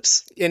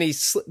slips.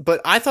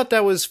 But I thought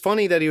that was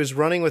funny that he was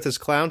running with his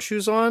clown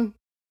shoes on.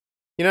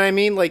 You know what I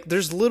mean? Like,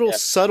 there's little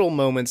subtle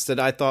moments that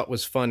I thought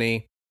was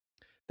funny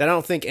that I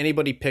don't think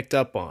anybody picked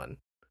up on.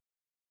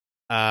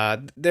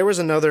 There was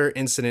another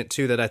incident,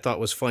 too, that I thought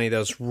was funny that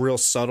was real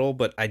subtle,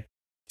 but I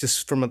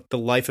just, from the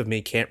life of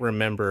me, can't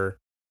remember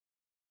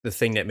the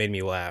thing that made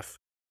me laugh.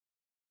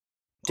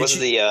 Was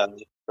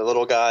the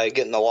little guy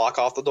getting the lock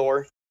off the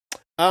door?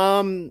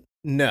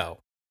 No.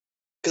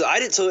 Because I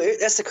didn't. So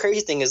that's the crazy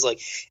thing is like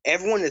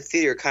everyone in the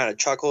theater kind of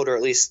chuckled or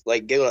at least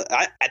like giggled.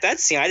 At that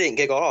scene, I didn't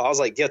giggle at all. I was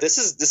like, "Yo, this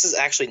is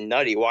actually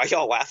nutty. Why are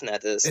y'all laughing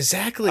at this?"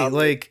 Exactly.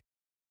 Like,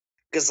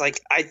 because like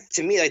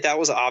to me like that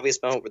was an obvious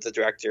moment with the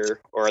director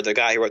or the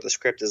guy who wrote the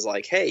script is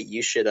like, "Hey,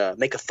 you should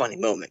make a funny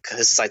moment because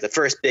it's like the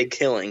first big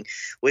killing.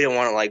 We don't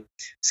want to like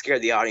scare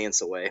the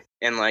audience away."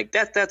 And like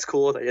that's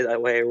cool if I did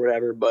that way or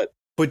whatever. But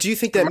do you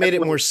think that made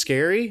it more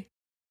scary?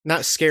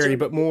 Not scary,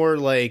 but more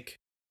like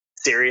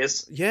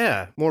serious.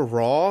 Yeah, more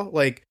raw.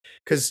 Like,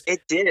 because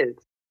it did.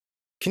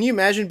 Can you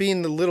imagine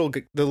being the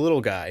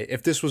little guy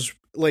if this was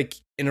like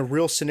in a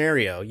real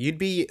scenario? You'd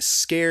be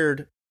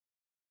scared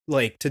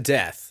like to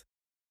death.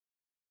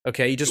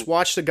 Okay, you just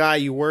watch the guy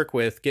you work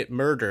with get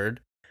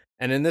murdered,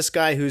 and then this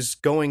guy who's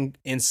going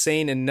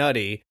insane and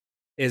nutty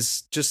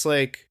is just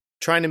like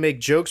trying to make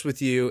jokes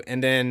with you,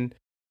 and then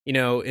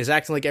is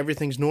acting like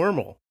everything's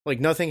normal, like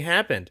nothing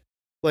happened.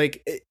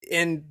 Like,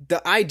 and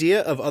the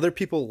idea of other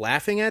people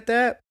laughing at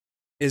that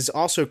is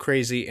also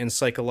crazy and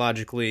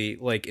psychologically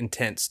like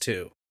intense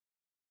too.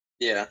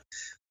 Yeah,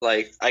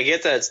 like I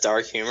get that it's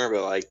dark humor,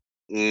 but like,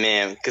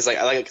 man, because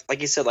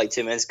like you said like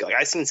 2 minutes ago, like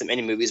I've seen some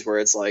indie movies where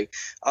it's like,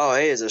 oh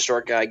hey, is a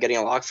short guy getting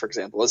a lock, for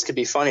example. This could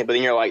be funny, but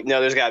then you're like,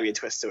 no, there's got to be a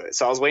twist to it.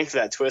 So I was waiting for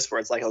that twist where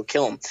it's like he'll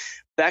kill him.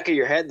 Back of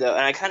your head though,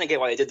 and I kind of get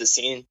why they did the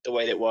scene the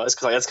way it was,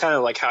 because like, that's kind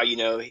of like how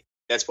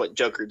that's what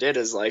Joker did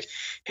is like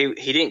he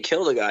didn't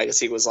kill the guy because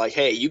he was like,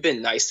 hey, you've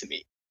been nice to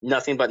me.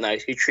 Nothing but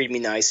nice. You treat me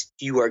nice.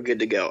 You are good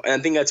to go. And I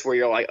think that's where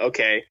you're like,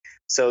 okay,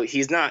 so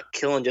he's not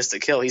killing just to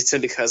kill. He's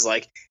doing because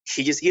like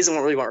he doesn't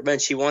really want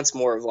revenge. He wants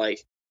more of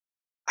like,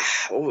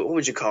 what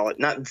would you call it?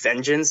 Not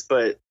vengeance,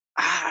 but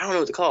I don't know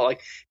what to call it.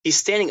 Like he's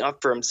standing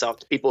up for himself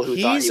to people who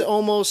thought he's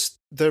almost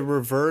the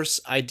reverse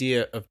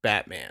idea of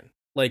Batman.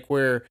 Like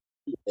where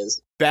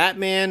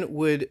Batman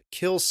would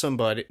kill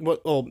somebody.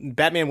 Well,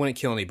 Batman wouldn't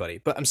kill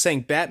anybody, but I'm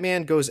saying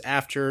Batman goes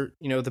after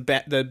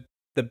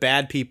the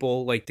bad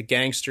people, like the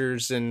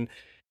gangsters and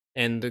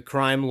the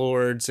crime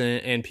lords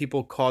and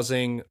people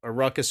causing a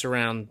ruckus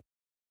around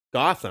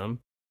Gotham,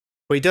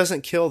 but he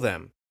doesn't kill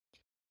them.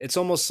 It's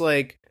almost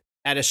like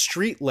at a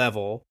street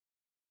level,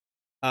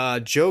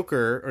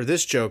 Joker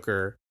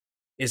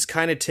is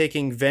kind of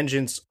taking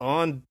vengeance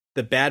on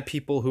the bad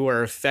people who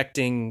are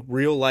affecting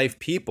real life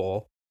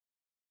people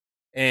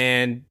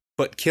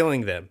but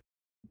killing them.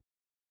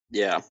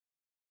 Yeah.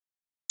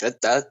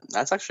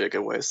 That's actually a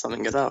good way of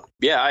summing it up.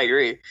 Yeah, I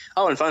agree.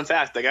 Oh, and fun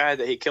fact, the guy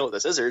that he killed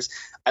with the scissors,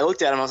 I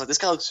looked at him, I was like, this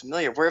guy looks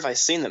familiar. Where have I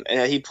seen him?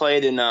 And he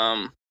played in,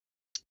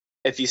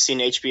 if you've seen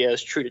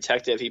HBO's True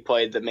Detective, he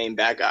played the main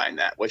bad guy in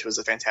that, which was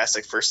a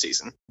fantastic first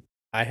season.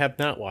 I have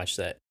not watched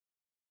that.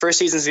 First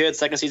season's good,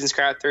 second season's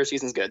crap, third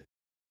season's good.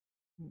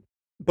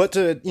 But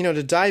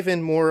to dive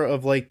in more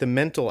of like the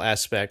mental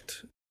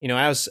aspect,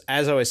 as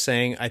I was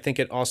saying, I think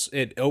it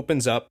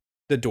opens up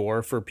the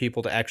door for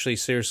people to actually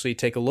seriously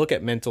take a look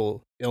at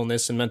mental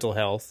illness and mental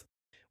health,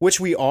 which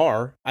we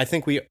are. I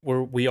think we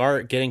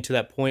are getting to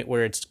that point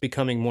where it's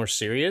becoming more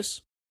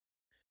serious.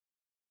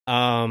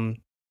 But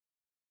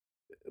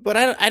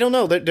I don't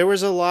know. There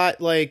was a lot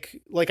like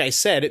I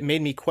said, it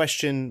made me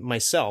question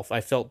myself.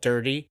 I felt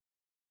dirty.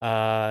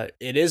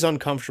 It is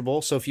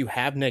uncomfortable. So if you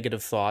have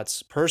negative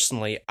thoughts,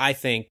 personally, I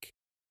think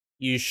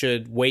you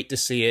should wait to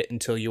see it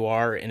until you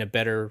are in a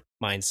better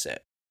mindset.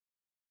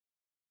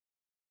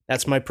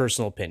 That's my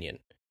personal opinion,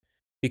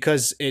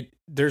 because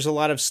there's a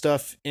lot of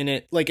stuff in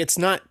it. Like it's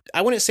not,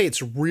 I wouldn't say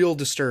it's real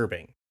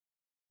disturbing,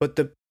 but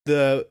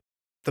the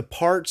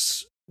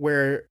parts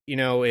where,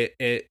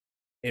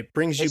 it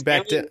brings you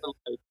back to,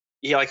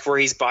 yeah, like where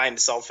he's by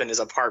himself in his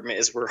apartment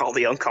is where all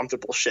the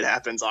uncomfortable shit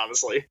happens,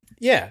 honestly.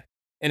 Yeah.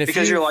 And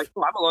because you're like,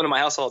 oh, I'm alone in my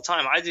house all the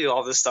time. I do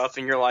all this stuff.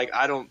 And you're like,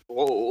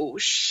 whoa,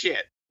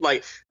 shit.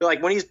 Like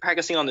when he's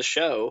practicing on the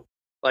show,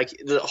 like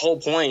the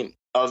whole point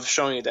of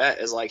showing you that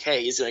is like,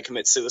 hey, he's going to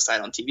commit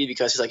suicide on TV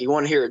because he's like, you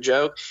want to hear a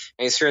joke?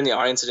 And he's hearing the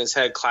audience in his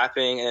head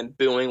clapping and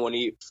booing when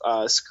he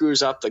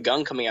screws up the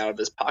gun coming out of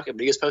his pocket.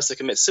 But he was supposed to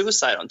commit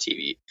suicide on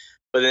TV.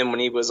 But then when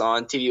he was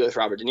on TV with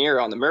Robert De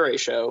Niro on the Murray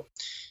Show,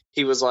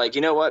 he was like,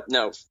 you know what?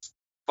 No,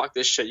 fuck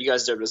this shit. You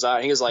guys deserve to die.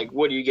 And he was like,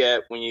 what do you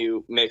get when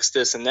you mix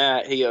this and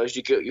that? He goes,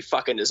 you get what you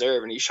fucking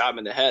deserve. And he shot him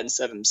in the head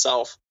instead of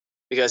himself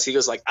because he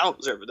goes like, I don't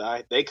deserve to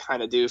die. They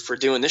kind of do for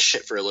doing this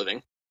shit for a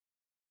living.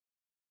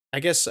 I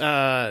guess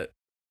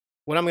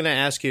what I'm going to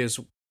ask you is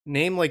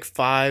name like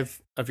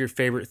 5 of your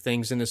favorite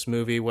things in this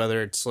movie,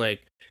 whether it's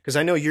like, because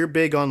I know you're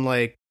big on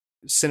like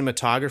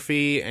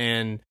cinematography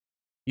and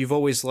you've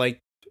always liked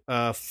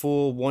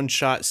full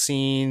one-shot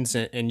scenes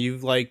and you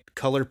like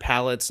color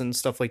palettes and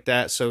stuff like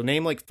that. So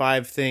name like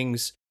 5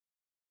 things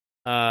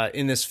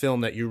in this film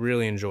that you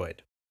really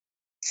enjoyed.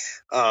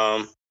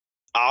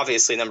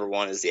 obviously number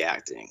one is the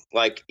acting.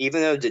 Like,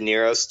 even though De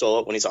Niro stole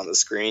it when he's on the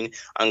screen,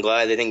 I'm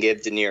glad they didn't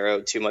give De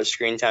Niro too much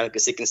screen time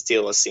because he can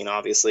steal a scene,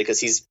 obviously, because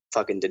he's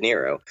fucking De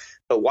Niro.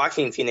 But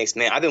Joaquin Phoenix,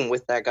 man, I've been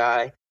with that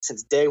guy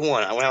since day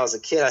one. When I was a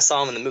kid, I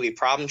saw him in the movie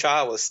Problem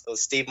Child with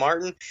Steve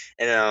Martin,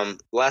 and the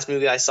last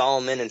movie I saw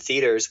him in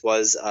theaters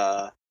was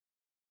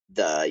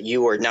the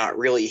You Are Not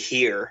Really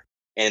Here.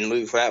 And the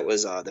movie for that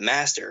was The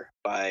Master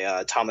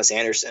by Thomas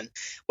Anderson,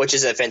 which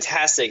is a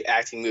fantastic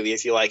acting movie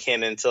if you like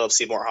him and Philip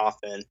Seymour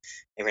Hoffman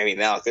and Rami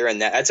Malek. They're in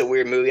that. That's a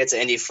weird movie. It's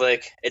an indie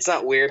flick. It's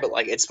not weird, but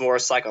like it's more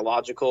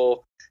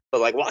psychological. But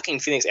like Joaquin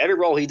Phoenix, every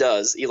role he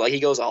does, he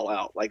goes all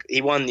out. Like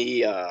he won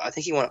I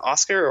think he won an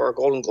Oscar or a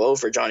Golden Globe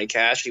for Johnny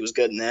Cash. He was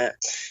good in that.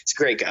 He's a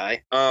great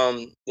guy.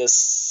 The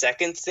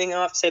second thing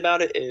I have to say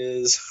about it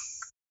is,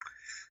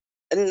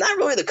 and not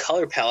really the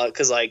color palette,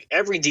 because like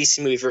every DC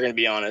movie, if we're going to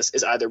be honest,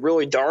 is either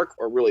really dark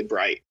or really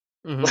bright.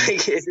 Mhm.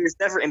 Like there's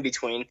never in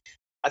between.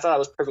 I thought it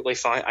was perfectly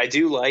fine. I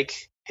do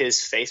like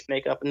his face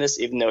makeup in this,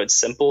 even though it's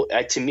simple.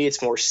 To me,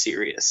 it's more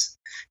serious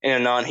in a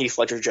non-Heath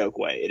Ledger joke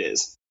way. It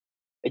is.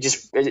 It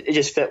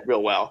just fit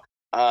real well.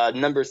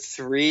 Number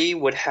 3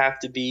 would have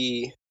to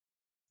be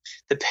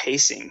the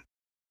pacing.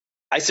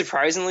 I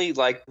surprisingly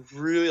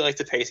really like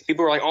the pacing.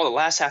 People were like, "Oh, the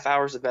last half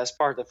hour is the best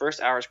part. The first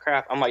hour is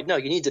crap." I'm like, no,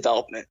 you need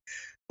development.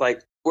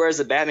 Like, whereas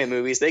the Batman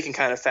movies, they can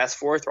kind of fast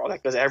forward through all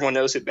that because everyone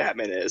knows who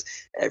Batman is.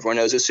 Everyone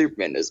knows who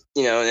Superman is.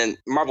 And then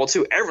Marvel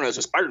too, everyone knows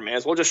who Spider-Man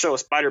is. We'll just show a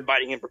spider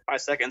biting him for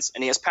 5 seconds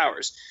and he has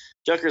powers.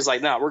 Joker's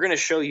like, no, we're going to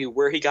show you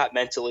where he got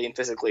mentally and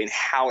physically and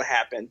how it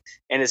happened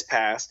in his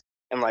past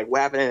and like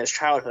what happened in his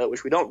childhood,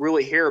 which we don't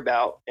really hear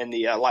about in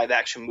the live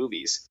action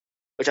movies,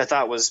 which I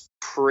thought was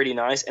pretty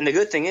nice. And the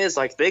good thing is,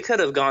 like, they could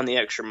have gone the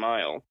extra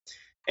mile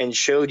and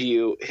showed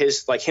you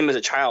him as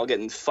a child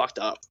getting fucked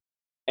up.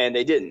 And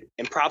they didn't.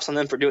 And props on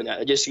them for doing that.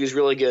 They just used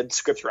really good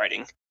script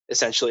writing,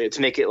 essentially,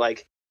 to make it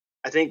like,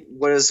 I think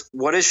what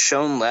is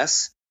shown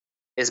less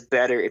is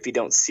better if you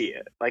don't see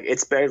it. Like,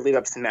 it's better to leave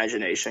up to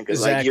imagination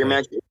because like your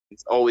imagination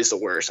is always the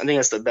worst. I think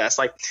that's the best.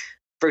 Like,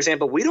 for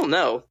example, we still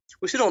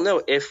don't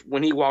know if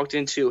when he walked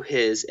into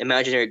his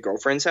imaginary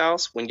girlfriend's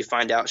house, when you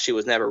find out she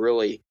was never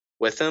really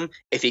with him,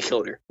 if he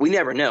killed her. We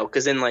never know,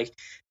 because then like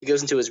he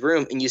goes into his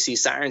room and you see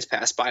sirens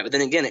pass by, but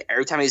then again,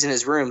 every time he's in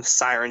his room,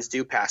 sirens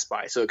do pass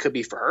by, so it could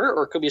be for her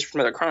or it could be for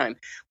another crime.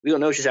 We don't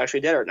know if she's actually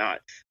dead or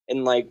not.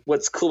 And like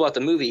what's cool about the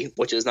movie,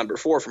 which is number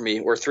 4 for me,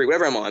 or 3,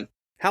 whatever I'm on.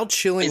 How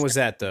chilling was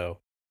that though?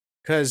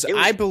 Because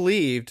I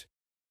believed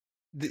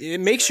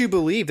it makes you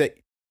believe that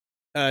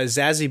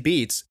Zazie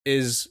Beetz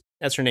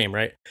that's her name,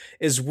 right,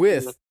 is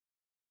with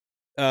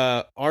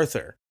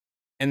Arthur,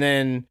 and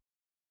then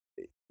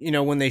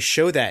when they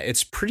show that,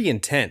 it's pretty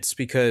intense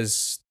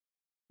because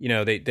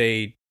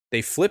they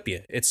flip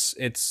you. It's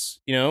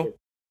it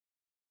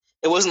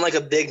wasn't like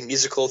a big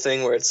musical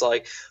thing where it's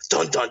like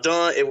dun dun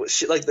dun. It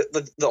was like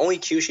the only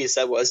cue she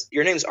said was,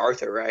 "Your name's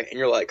Arthur, right?" And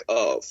you're like,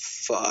 "Oh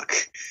fuck."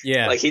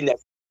 Yeah. Like he never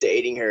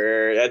dating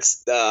her.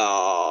 That's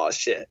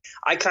shit.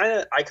 I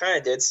kind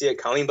of did see it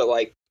coming, but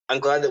like I'm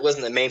glad that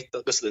wasn't the main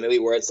focus of the movie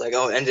where it's like,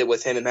 oh, it ended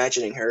with him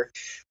imagining her.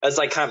 That's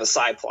like kind of a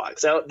side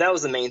plot. So that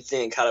was the main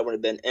thing. Kind of would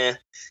have been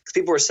because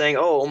people were saying,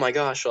 oh my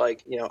gosh,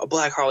 like a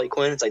black Harley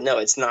Quinn. It's like, no,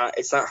 it's not.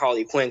 It's not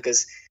Harley Quinn,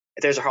 because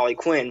if there's a Harley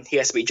Quinn, he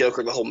has to be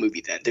Joker the whole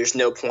movie. Then there's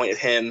no point of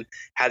him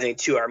having a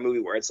 2-hour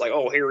movie where it's like,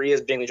 oh, here he is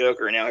being the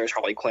Joker, and now here's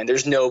Harley Quinn.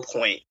 There's no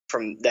point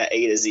from that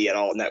A to Z at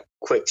all in that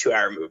quick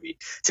 2-hour movie.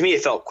 To me,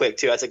 it felt quick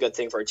too. That's a good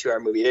thing for a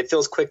 2-hour movie. If it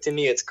feels quick to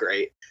me, it's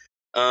great.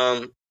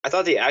 I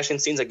thought the action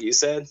scenes, like you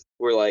said,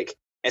 were like,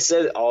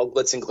 instead of all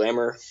glitz and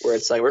glamour, where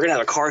it's like we're gonna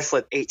have a car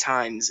flip 8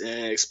 times and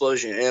an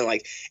explosion and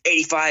like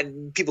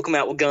 85 people come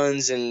out with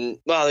guns and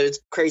wow, it's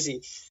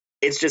crazy.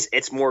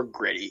 It's more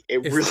gritty.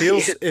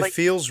 It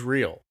feels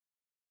real.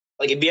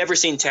 Like, if you ever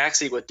seen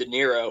Taxi with De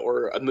Niro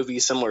or a movie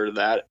similar to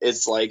that,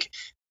 it's like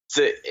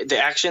the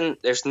action.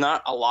 There's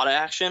not a lot of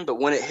action, but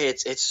when it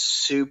hits, it's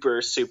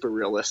super super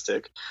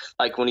realistic.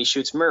 Like when he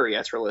shoots Murray,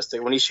 that's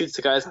realistic. When he shoots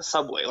the guys in the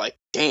subway, like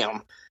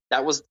damn.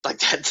 That was like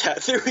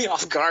that threw me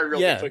off guard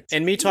really quick.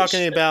 And me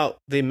talking about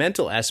the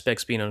mental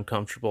aspects being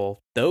uncomfortable,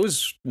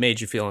 those made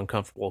you feel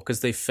uncomfortable because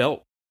they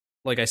felt,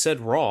 like I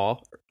said, raw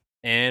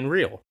and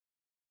real.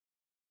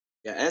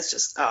 Yeah, and it's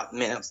just, oh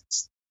man,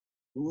 it's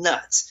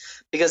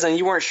nuts. Because then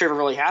you weren't sure if it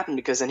really happened,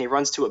 because then he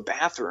runs to a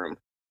bathroom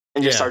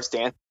and just starts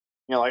dancing.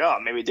 You're like, oh,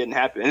 maybe it didn't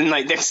happen. And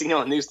like next thing you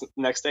know, in the news the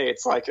next day,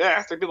 it's like,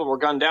 3 people were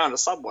gunned down in the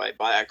subway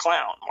by a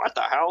clown. What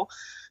the hell?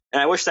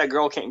 And I wish that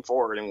girl came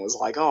forward and was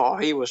like, oh,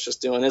 he was just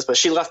doing this. But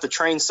she left the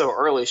train so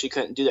early she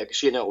couldn't do that because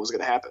she didn't know what was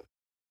going to happen.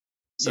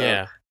 So,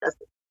 yeah.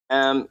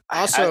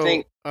 Also, I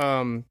think.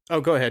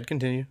 Go ahead.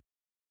 Continue.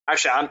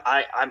 Actually,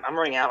 I'm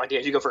running out of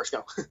ideas. You go first.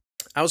 Go.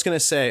 I was going to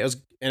say, I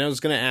was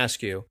going to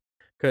ask you,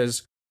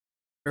 because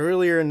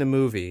earlier in the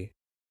movie,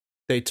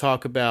 they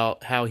talk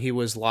about how he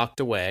was locked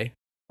away,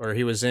 or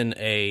he was in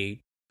a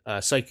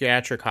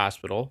psychiatric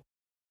hospital.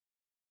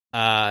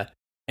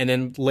 And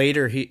then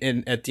later,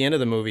 at the end of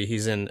the movie,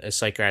 he's in a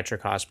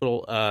psychiatric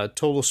hospital.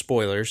 Total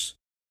spoilers.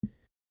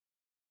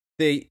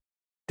 They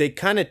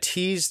kind of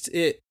teased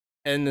it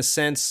in the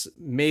sense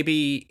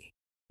maybe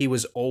he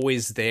was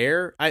always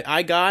there.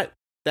 I got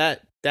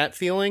that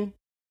feeling.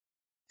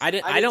 I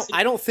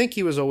don't think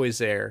he was always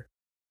there,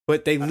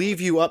 but they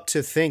leave you up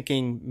to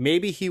thinking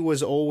maybe he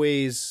was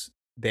always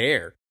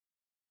there.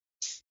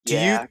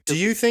 Do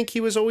you think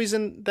he was always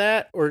in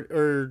that,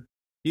 or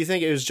do you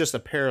think it was just a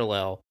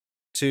parallel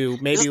to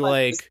maybe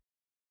like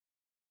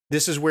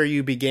this is where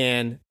you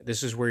began,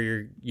 this is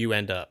where you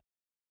end up?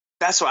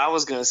 That's what I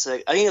was gonna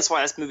say. I think that's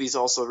why this movie is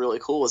also really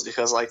cool, is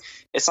because like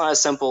it's not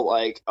as simple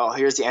like, oh,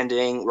 here's the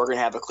ending, we're gonna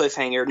have a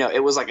cliffhanger. No,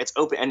 it was like it's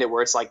open ended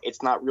where it's like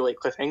it's not really a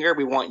cliffhanger.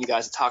 We want you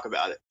guys to talk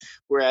about it.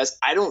 Whereas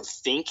I don't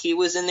think he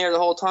was in there the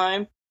whole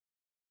time,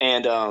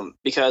 and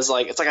because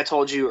like it's like I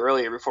told you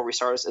earlier before we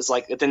started, it's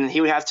like then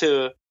he would have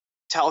to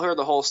tell her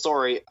the whole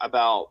story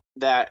about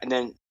that, and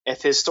then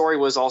if his story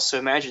was also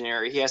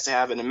imaginary, he has to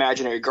have an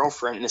imaginary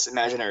girlfriend in this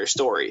imaginary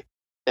story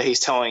that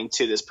he's telling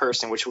to this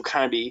person, which would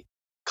kind of be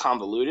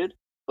convoluted.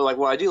 But like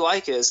what I do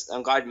like is,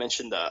 I'm glad you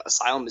mentioned the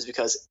asylum, is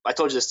because I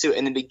told you this too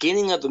in the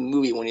beginning of the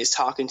movie when he's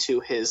talking to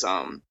his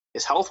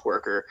health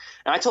worker,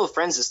 and I told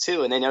friends this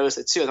too, and they noticed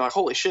it too, and they're like,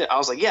 holy shit. I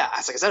was like, yeah. I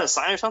was like, is that a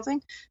sign or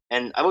something?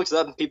 And I looked it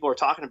up and people are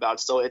talking about it.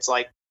 So it's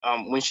like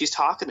when she's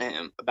talking to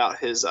him about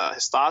his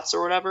thoughts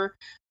or whatever,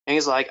 and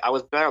he's like, I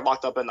was better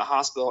locked up in the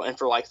hospital, and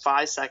for like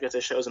 5 seconds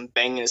it shows him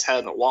banging his head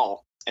on the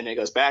wall, and then it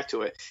goes back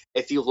to it.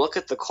 If you look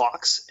at the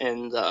clocks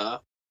in the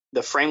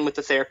frame with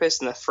the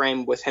therapist and the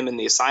frame with him in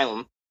the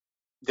asylum,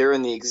 they're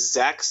in the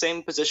exact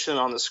same position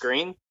on the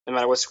screen, no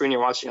matter what screen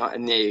you're watching on,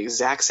 and the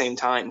exact same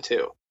time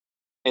too.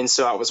 And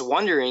so I was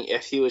wondering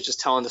if he was just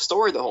telling the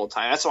story the whole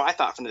time. That's what I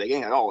thought from the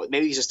beginning. Like, oh,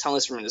 maybe he's just telling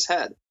this from in his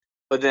head.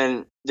 But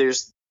then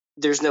there's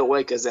no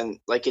way, because then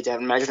like you have to have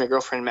an imaginary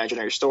girlfriend,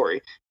 imaginary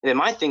story. And then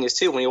my thing is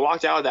too, when he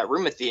walked out of that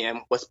room at the end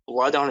with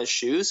blood on his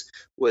shoes,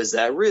 was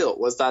that real?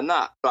 Was that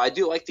not? But I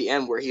do like the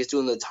end where he's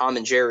doing the Tom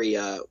and Jerry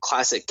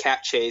classic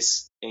cat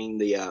chase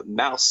and the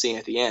mouse scene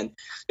at the end.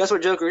 That's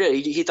what Joker did.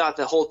 He thought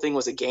the whole thing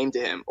was a game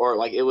to him, or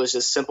like it was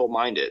just simple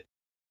minded.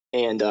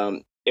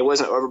 And it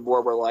wasn't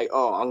overboard where like,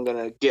 oh, I'm going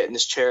to get in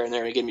this chair and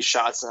they're going to give me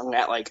shots and I'm going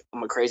to act like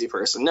I'm a crazy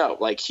person. No,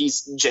 like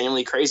he's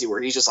genuinely crazy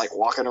where he's just like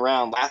walking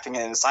around laughing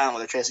in an asylum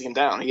when they're chasing him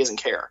down. He doesn't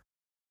care.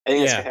 I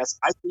think it's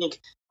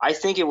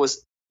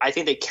I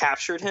think they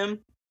captured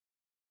him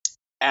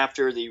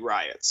after the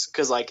riots,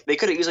 because like they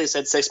could have easily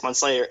said 6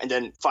 months later and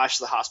then flash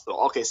to the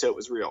hospital. Okay, so it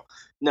was real.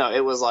 No,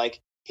 it was like,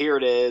 here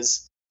it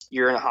is.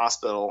 You're in a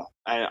hospital.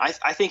 And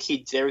I think he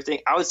did everything.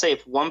 I would say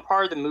if one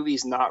part of the movie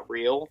is not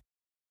real,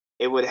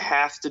 it would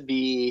have to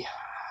be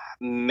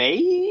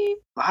maybe,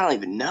 I don't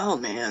even know,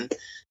 man.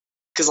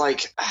 Because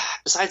like,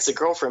 besides the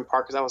girlfriend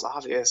part, because that was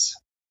obvious,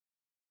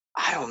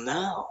 I don't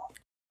know.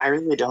 I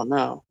really don't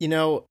know. You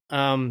know,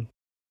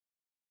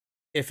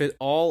 if it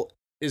all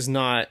is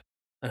not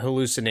a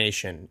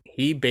hallucination,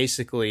 he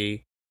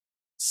basically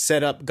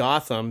set up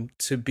Gotham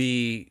to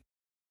be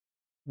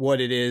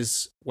what it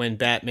is when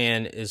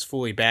Batman is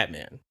fully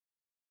Batman.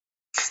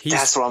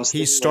 That's what I'm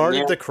saying. He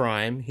started the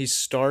crime. He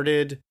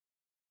started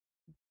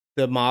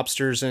the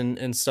mobsters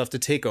and stuff to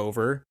take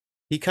over.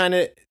 He kind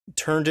of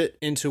turned it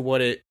into what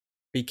it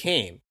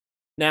became.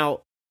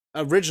 Now,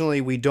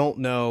 originally, we don't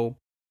know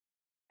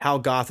how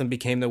Gotham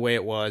became the way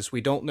it was.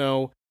 We don't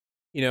know,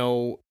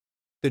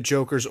 the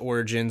Joker's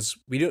origins.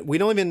 We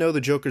don't even know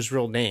the Joker's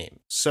real name.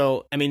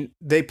 So, I mean,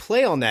 they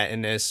play on that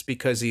in this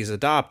because he's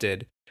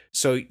adopted.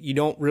 So you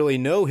don't really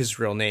know his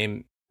real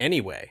name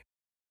anyway.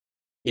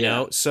 You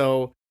know?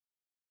 So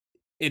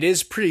it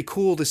is pretty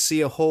cool to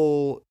see a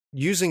whole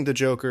using the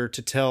Joker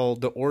to tell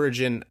the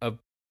origin of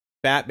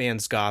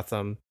Batman's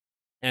Gotham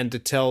and to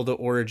tell the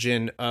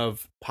origin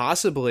of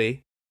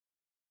possibly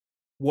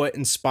what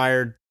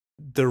inspired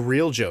the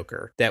real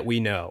Joker that we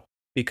know,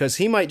 because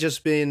he might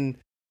just been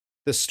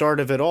the start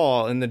of it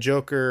all and the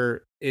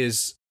Joker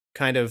is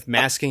kind of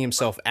masking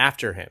himself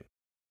after him.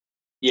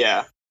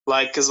 Yeah.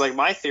 Like, cause like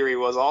my theory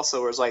was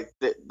also, was like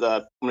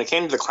the when it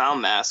came to the clown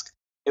mask,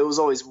 it was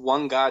always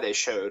one guy they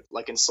showed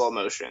like in slow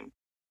motion.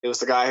 It was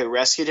the guy who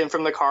rescued him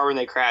from the car when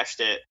they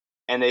crashed it,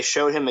 and they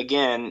showed him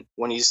again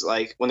when he's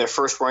like when they're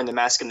first wearing the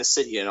mask in the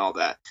city and all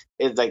that.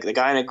 It's like the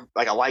guy in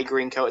a light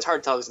green coat. It's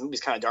hard to tell because the movie's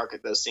kind of dark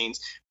at those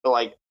scenes, but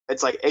like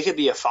it's like it could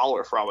be a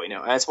follower for all we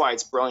know, and that's why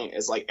it's brilliant.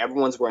 Is like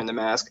everyone's wearing the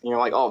mask, and you're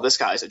like, oh, this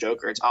guy's a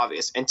Joker. It's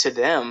obvious, and to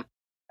them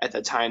at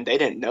the time they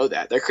didn't know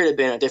that. There could have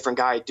been a different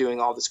guy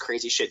doing all this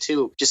crazy shit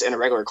too, just in a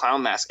regular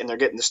clown mask, and they're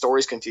getting the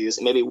stories confused.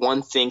 And maybe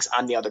one thinks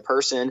I'm the other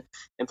person,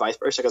 and vice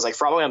versa. Because like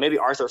for all we know, maybe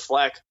Arthur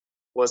Fleck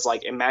was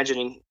like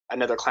imagining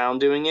another clown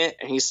doing it,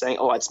 and he's saying,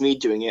 oh, it's me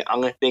doing it,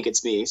 I'm gonna think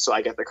it's me, so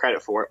I get the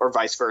credit for it, or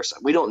vice versa.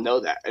 We don't know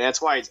that, and that's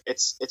why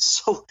it's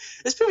so,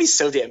 this movie's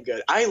so damn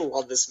good. I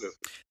love this movie.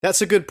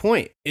 That's a good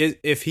point.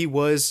 If he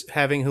was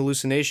having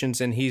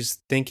hallucinations and he's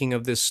thinking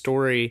of this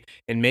story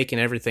and making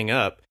everything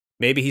up,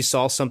 maybe he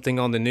saw something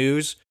on the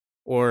news,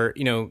 or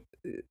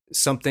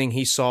something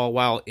he saw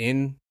while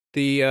in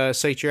the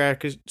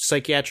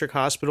psychiatric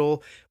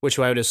hospital, which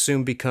I would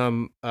assume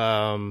become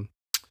Arkham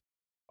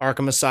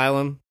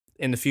Asylum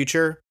in the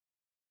future.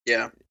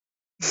 Yeah.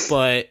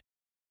 But,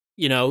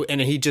 you know, and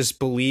he just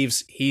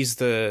believes he's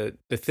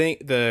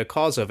the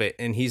cause of it,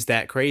 and he's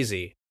that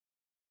crazy?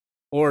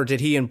 Or did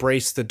he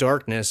embrace the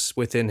darkness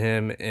within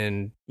him,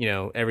 and, you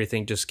know,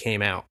 everything just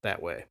came out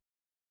that way?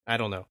 I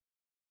don't know.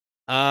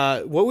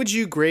 What would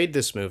you grade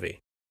this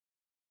movie?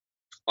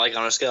 Like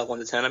on a scale of 1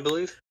 to 10, I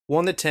believe.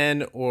 1 to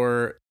 10,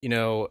 or, you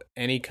know,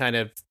 any kind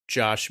of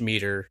Josh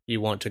meter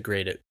you want to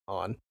grade it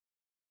on.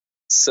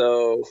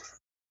 So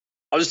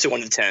I'll just do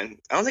 1 to 10.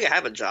 I don't think I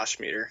have a Josh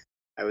meter,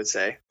 I would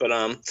say. But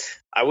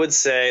I would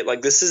say,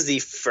 like, this is the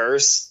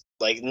first,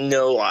 like,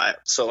 no lie.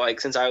 So,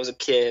 like, since I was a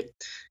kid,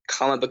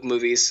 comic book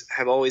movies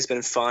have always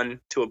been fun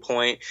to a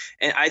point.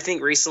 And I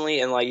think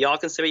recently, and, like, y'all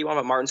can say what you want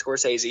about Martin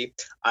Scorsese,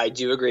 I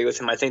do agree with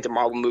him. I think the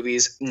Marvel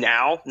movies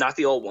now, not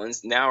the old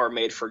ones, now are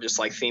made for just,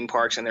 like, theme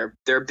parks, and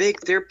they're big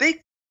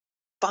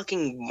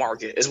fucking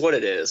market is what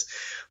it is.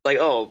 Like,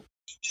 oh,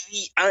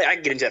 I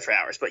can get into that for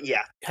hours, but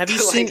yeah. Have you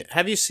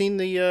seen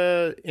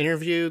the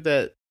interview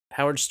that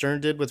Howard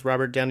Stern did with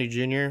Robert Downey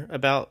Jr.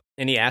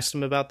 and he asked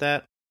him about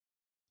that?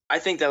 I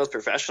think that was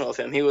professional of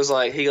him. He goes,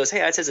 hey,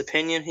 that's his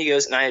opinion. He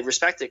goes, and I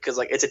respect it because,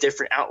 like, it's a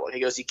different outlook. He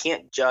goes, you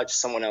can't judge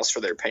someone else for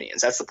their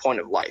opinions. That's the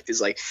point of life.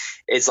 He's like,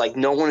 it's like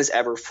no one is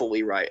ever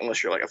fully right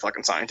unless you're like a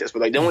fucking scientist,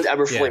 but like no one's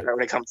ever fully right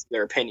when it comes to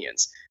their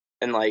opinions.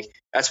 And, like,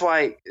 that's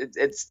why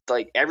it's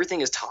like everything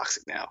is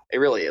toxic now. It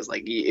really is.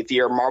 Like, if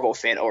you're a Marvel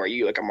fan, or are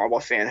you like a Marvel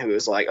fan who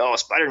is like, oh,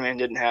 Spider-Man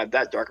didn't have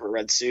that dark of a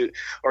red suit,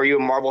 or are you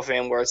a Marvel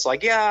fan where it's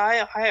like,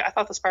 yeah, I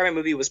thought the Spider-Man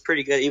movie was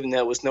pretty good, even though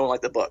it was no one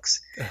like the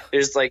books.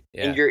 There's like,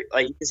 and you're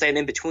like, you can say an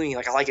in between,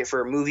 like, I like it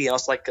for a movie, and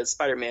also like because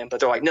Spider-Man, but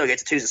they're like, no, you have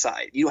to choose a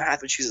side. You don't have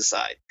to choose a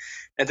side.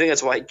 And I think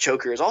that's why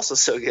Joker is also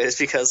so good, is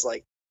because,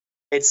 like,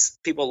 it's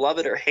people love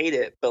it or hate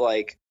it, but,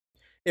 like,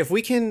 if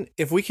we can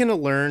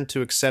learn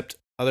to accept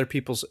other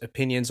people's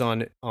opinions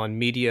on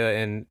media,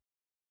 and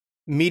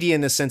media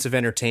in the sense of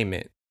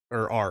entertainment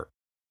or art,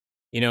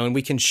 you know, and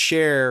we can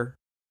share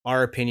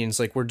our opinions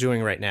like we're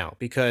doing right now,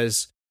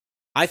 because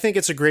I think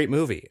it's a great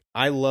movie.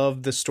 I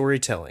love the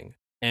storytelling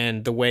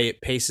and the way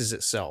it paces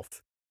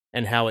itself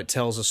and how it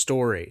tells a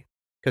story,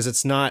 because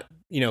it's not,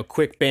 you know,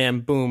 quick,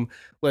 bam, boom,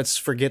 let's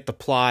forget the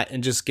plot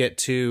and just get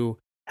to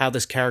how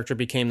this character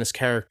became this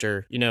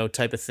character, you know,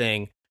 type of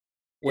thing.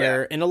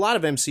 Where in a lot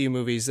of MCU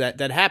movies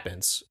that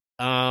happens.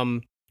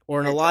 Or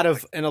in a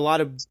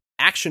lot of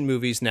action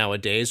movies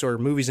nowadays, or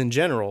movies in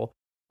general,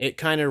 it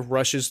kind of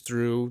rushes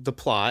through the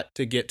plot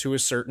to get to a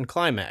certain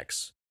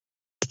climax.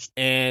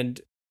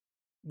 And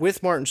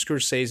with Martin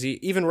Scorsese,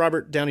 even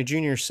Robert Downey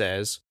Jr.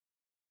 says,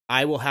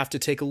 I will have to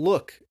take a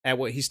look at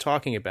what he's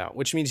talking about,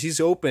 which means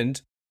he's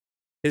opened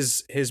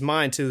his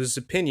mind to his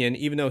opinion,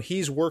 even though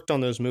he's worked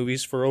on those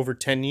movies for over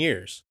 10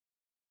 years.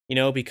 You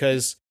know,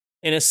 because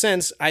in a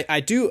sense, I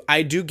do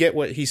get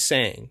what he's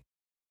saying,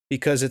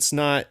 because it's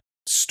not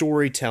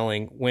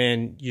storytelling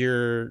when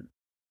you're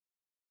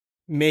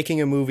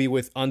making a movie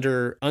with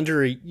they're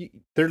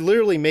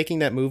literally making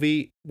that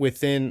movie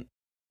within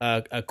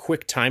a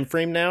quick time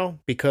frame now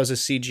because of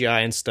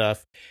CGI and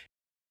stuff.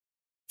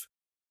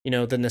 You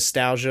know, the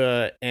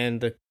nostalgia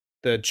and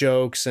the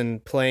jokes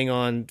and playing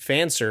on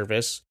fan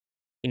service.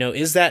 You know,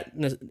 is that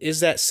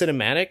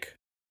cinematic?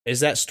 Is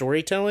that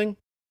storytelling?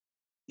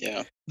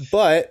 Yeah.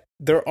 But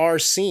there are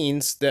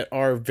scenes that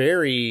are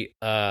very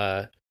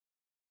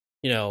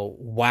you know,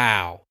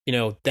 wow. You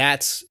know,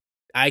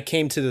 I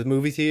came to the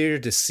movie theater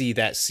to see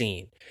that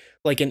scene.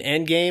 Like in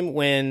Endgame,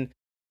 when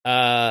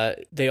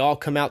they all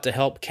come out to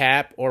help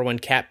Cap, or when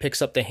Cap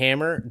picks up the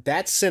hammer,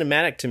 that's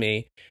cinematic to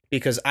me,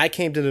 because I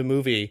came to the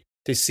movie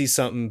to see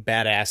something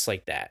badass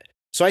like that.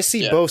 So I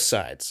see both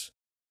sides.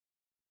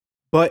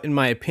 But in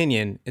my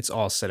opinion, it's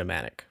all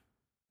cinematic.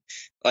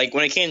 Like,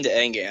 when it came to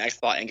Endgame, I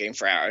thought Endgame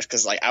for hours,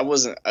 because, like, I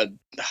wasn't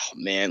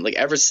like,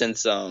 ever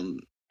since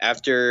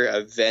after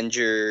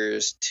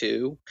Avengers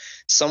 2,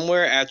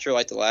 somewhere after,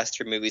 like, the last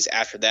 3 movies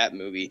after that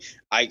movie,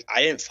 I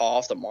didn't fall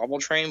off the Marvel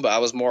train, but I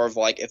was more of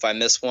like, if I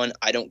miss one,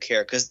 I don't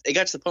care, because it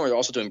got to the point where they're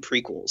also doing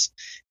prequels,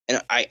 and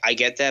I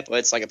get that, but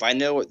it's like, if I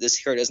know this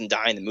hero doesn't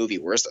die in the movie,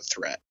 where's the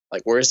threat?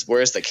 Like, where's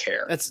the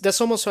care? That's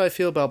almost how I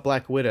feel about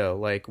Black Widow.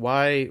 Like,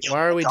 why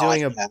are we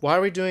doing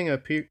a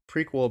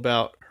prequel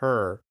about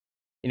her?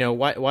 You know,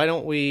 why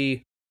don't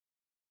we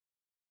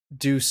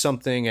do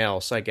something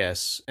else, I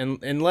guess?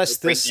 And unless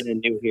this a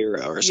new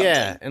hero or something.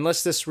 Yeah,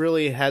 unless this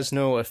really has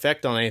no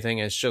effect on anything,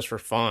 it's just for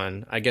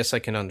fun, I guess I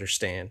can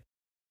understand.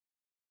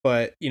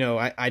 But, you know,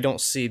 I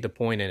don't see the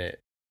point in it.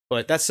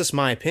 But that's just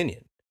my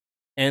opinion.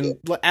 And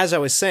as I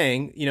was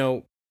saying, you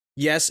know,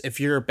 yes, if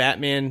you're a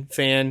Batman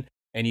fan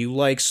and you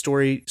like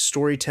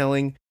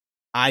storytelling,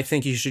 I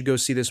think you should go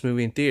see this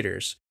movie in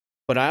theaters.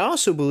 But I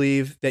also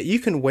believe that you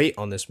can wait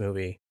on this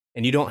movie,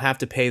 and you don't have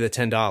to pay the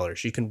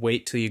 $10. You can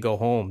wait till you go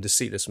home to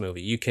see this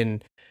movie. You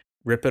can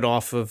rip it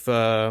off of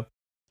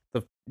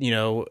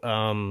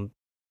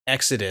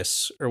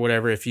Exodus or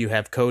whatever if you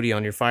have Kodi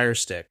on your Fire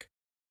Stick.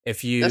 That's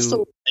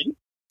still a thing?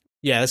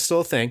 Yeah, that's still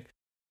a thing.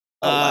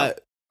 Wow.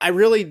 I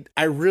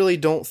really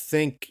don't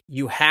think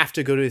you have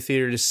to go to the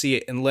theater to see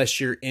it unless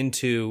you're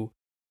into,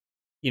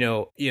 you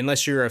know,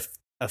 unless you're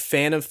a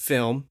fan of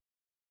film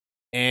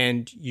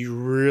and you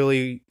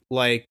really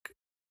like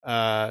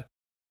an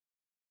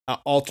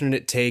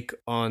alternate take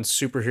on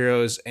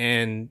superheroes,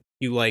 and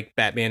you like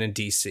Batman and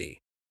DC.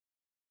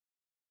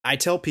 I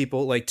tell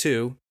people like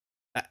too.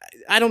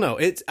 I don't know.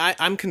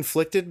 I'm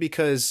conflicted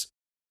because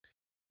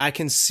I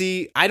can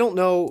see. I don't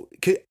know.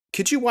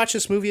 Could you watch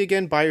this movie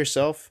again by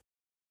yourself?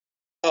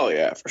 Oh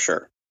yeah, for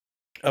sure.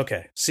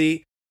 Okay.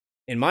 See,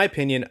 in my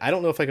opinion, I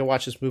don't know if I could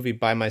watch this movie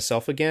by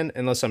myself again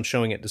unless I'm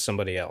showing it to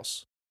somebody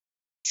else.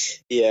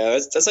 Yeah,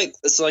 that's like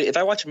if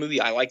I watch a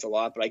movie I liked a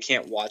lot, but I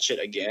can't watch it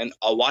again,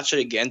 I'll watch it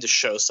again to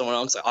show someone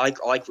else. I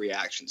like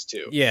reactions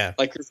too. Yeah.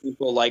 Like for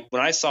people, like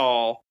when I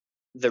saw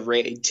The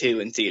Raid 2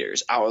 in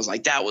theaters, I was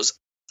like, that was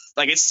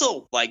like, it's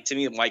still like to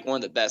me like one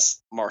of the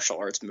best martial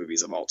arts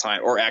movies of all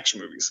time, or action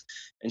movies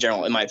in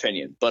general, in my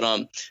opinion. But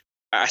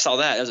I saw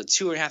that it was a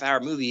 2.5 hour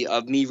movie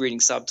of me reading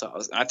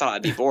subtitles, and I thought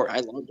I'd be bored. I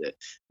loved it,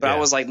 but Yeah. I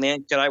was like,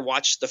 man, could I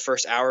watch the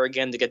first hour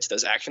again to get to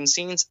those action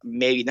scenes?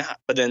 Maybe not.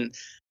 But then,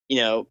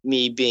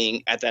 me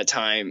being at that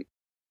time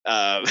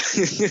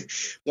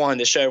wanting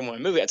to show everyone a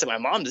movie, I took my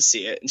mom to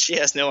see it, and she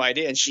has no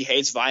idea, and she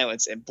hates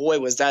violence. And boy,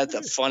 was that the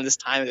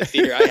funnest time in the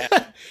theater I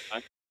had.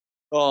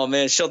 Oh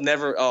man, she'll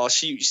never. Oh,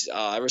 she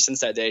ever since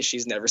that day,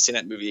 she's never seen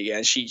that movie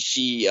again.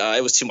 She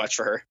it was too much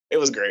for her. It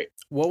was great.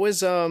 What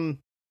was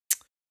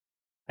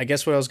I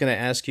guess what I was going to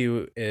ask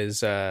you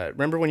is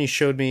remember when you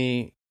showed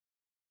me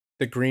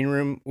the Green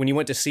Room when you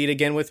went to see it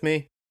again with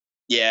me?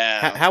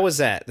 Yeah, How was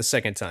that the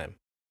second time?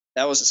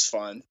 that was just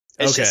fun.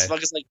 It's Okay. just fun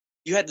 'cause, like,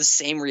 you had the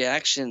same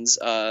reactions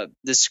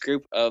this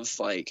group of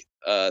like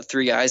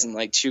 3 guys and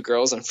like 2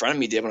 girls in front of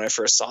me did when I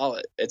first saw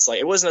it. It's like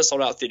it wasn't a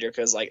sold out theater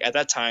because like at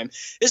that time,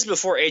 this is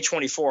before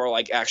A24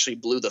 like actually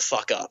blew the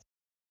fuck up.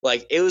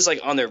 Like it was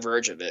like on their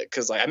verge of it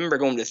because like I remember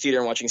going to the theater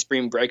and watching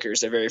Spring Breakers,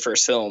 their very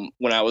first film,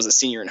 when I was a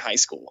senior in high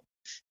school,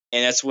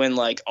 and that's when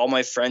like all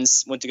my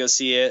friends went to go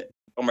see it.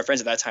 Or my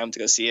friends at that time went to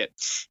go see it.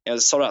 And it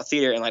was a sold out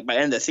theater, and like by the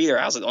end of the theater,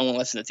 I was like the only one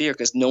left in the theater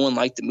because no one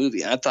liked the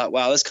movie. And I thought,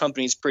 wow, this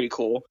company's pretty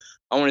cool.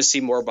 I want to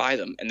see more by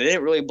them. And they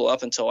didn't really blow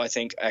up until I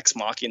think Ex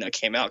Machina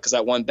came out because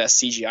that won Best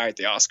CGI at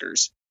the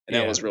Oscars, and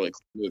Yeah. that was a really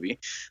cool movie.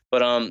 But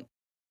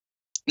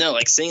no,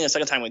 like seeing it a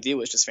second time with you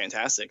was just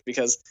fantastic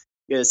because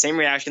you had the same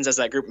reactions as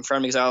that group in front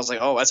of me. Because I was like,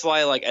 oh, that's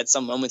why like at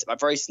some moments if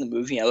I've already seen the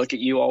movie, and I look at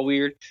you all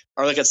weird,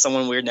 or I look at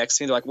someone weird next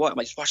to me. They're like, what? I'm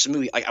like, just watch the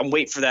movie. Like I'm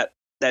waiting for that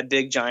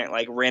big giant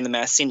like random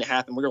ass scene to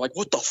happen. We were like,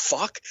 what the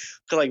fuck?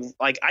 Because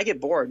like I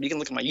get bored. You can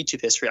look at my YouTube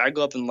history. I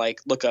go up and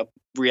like look up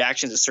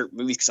reactions to certain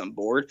movies because I'm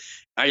bored.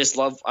 I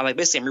like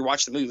basically I'm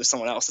rewatching the movie with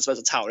someone else.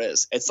 That's how it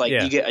is. It's like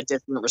Yeah. you get a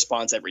different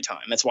response every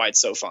time. That's why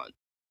it's so fun.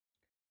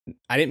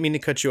 I didn't mean to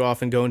cut you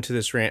off and go into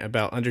this rant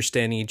about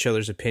understanding each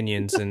other's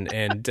opinions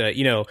and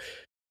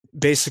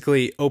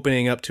basically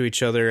opening up to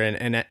each other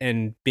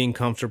and being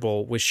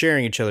comfortable with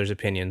sharing each other's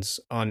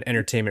opinions on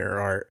entertainment or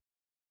art.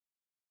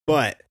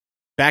 But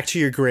back to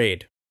your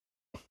grade.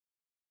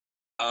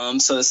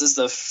 So this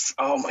is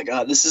oh my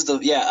god, this is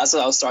that's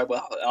what I was starting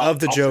with. Of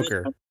the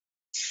Joker.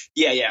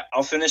 Yeah.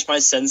 I'll finish my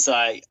sentence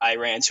I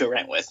ran into a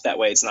rant with. That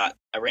way it's not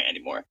a rant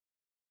anymore.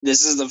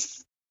 This is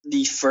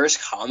the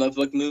first comic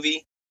book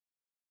movie.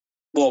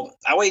 Well,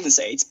 I wouldn't even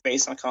say it's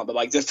based on comic book.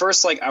 Like the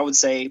first, like I would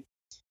say,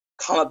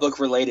 comic book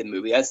related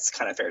movie. That's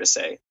kind of fair to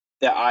say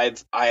that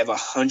I have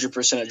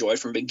 100% enjoyed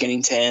from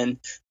beginning to end.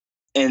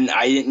 And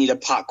I didn't need a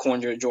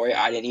popcorn to enjoy it.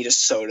 I didn't need a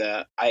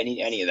soda. I didn't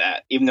need any of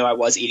that. Even though I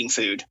was eating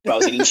food, but I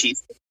was eating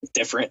cheese. It's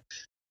different.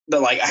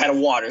 But like I had a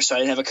water, so I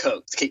didn't have a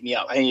Coke to keep me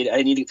up. I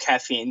needed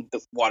caffeine. The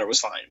water was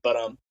fine. But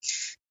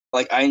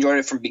like I enjoyed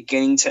it from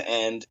beginning to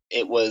end.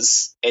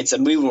 It's a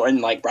movie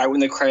when like right when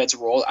the credits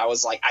rolled, I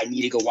was like, I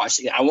need to go watch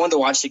it again. I wanted to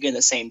watch it again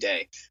the same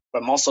day,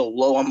 but I'm also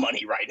low on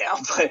money right now.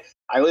 But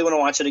I really want to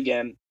watch it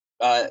again.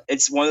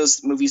 It's one of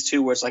those movies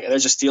too where it's like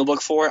there's a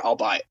steelbook for it, I'll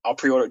buy it. I'll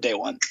pre-order it day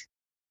one.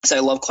 So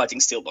I love collecting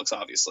steelbooks,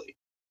 obviously.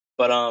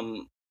 But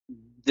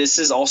this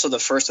is also the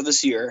first of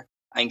this year.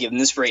 I'm giving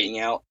this rating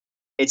out.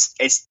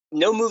 It's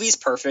no movie's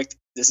perfect.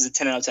 This is a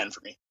 10 out of 10 for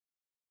me.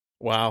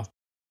 Wow.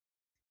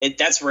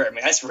 That's rare,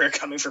 man. That's rare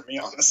coming from me,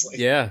 honestly.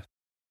 Yeah.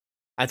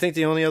 I think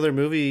the only other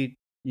movie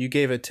you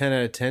gave a 10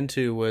 out of 10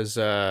 to was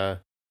what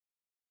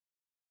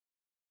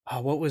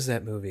was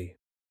that movie?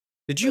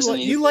 Did you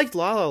you liked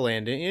La La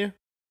Land, didn't you?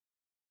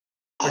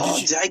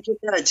 Did I give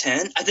that a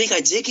 10? I think I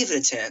did give it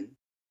a 10.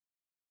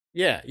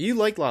 Yeah, you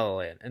liked La La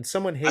Land, and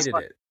someone hated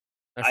it.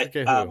 I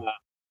forget who.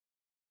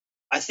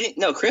 I think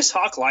no, Chris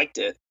Hawk liked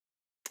it,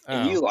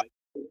 and you liked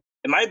it.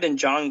 It might have been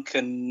John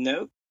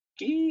Kanoki.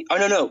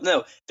 Oh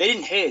no, they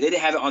didn't hate it. They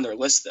didn't have it on their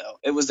list though.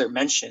 It was their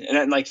mention, and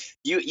then, like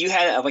you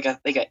had it like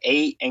an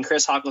 8, and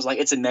Chris Hawk was like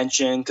it's a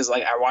mention because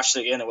like I watched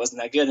it again, it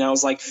wasn't that good, and I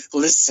was like,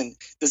 listen,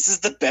 this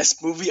is the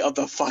best movie of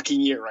the fucking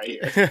year right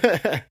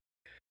here.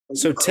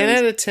 So 10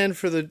 out of 10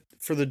 for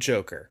the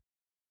Joker,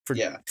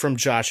 from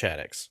Josh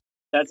Haddix.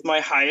 That's my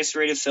highest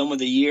rated film of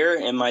the year,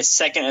 and my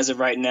second as of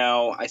right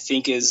now, I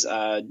think, is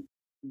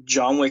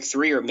John Wick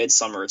 3 or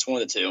Midsummer. It's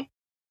one of the two.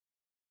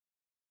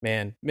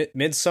 Man,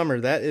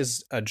 Midsummer, that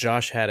is a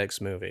Josh Haddix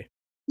movie.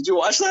 Did you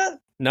watch that?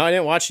 No, I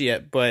didn't watch it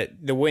yet, but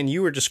when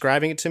you were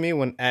describing it to me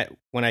when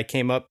I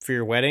came up for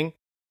your wedding,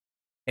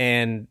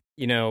 and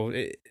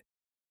to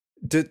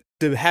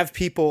have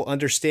people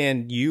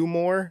understand you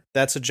more,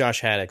 that's a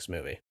Josh Haddock's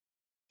movie.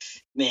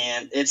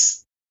 Man,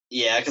 because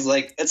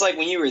it's like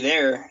when you were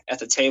there at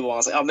the table, I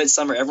was like, oh,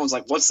 Midsummer. Everyone's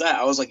like, what's that?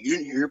 I was like, you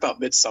didn't hear about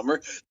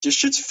Midsummer? This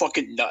shit's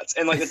fucking nuts.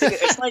 And like the thing,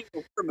 it's like a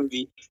horror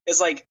movie.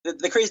 It's like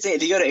the crazy thing.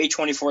 If you go to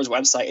A24's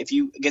website, if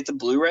you get the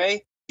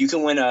Blu-ray, you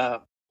can win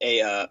a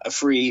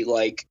free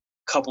like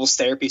couples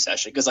therapy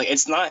session, because like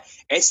it's not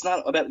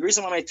about the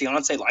reason why my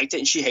fiance liked it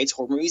and she hates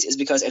horror movies is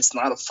because it's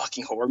not a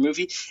fucking horror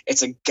movie.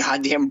 It's a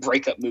goddamn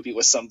breakup movie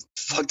with some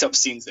fucked up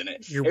scenes in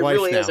it. Your it wife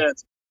really now.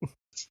 is.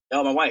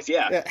 Oh, my wife,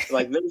 yeah.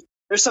 Like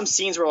there's some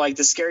scenes where like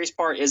the scariest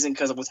part isn't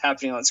because of what's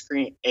happening on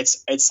screen.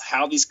 It's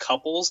how these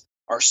couples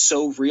are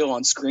so real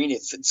on screen.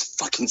 It's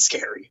fucking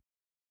scary.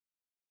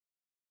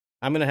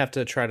 I'm gonna have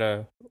to try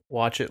to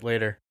watch it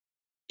later.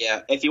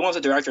 Yeah, if you want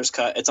the director's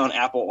cut, it's on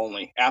Apple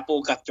only.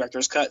 Apple got the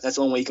director's cut. That's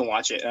the only way you can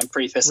watch it. And I'm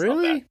pretty pissed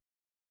about that.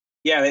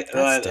 Yeah,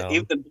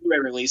 even the Blu-ray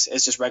release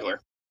is just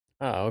regular.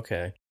 Oh,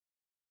 okay.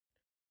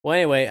 Well,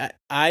 anyway,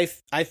 I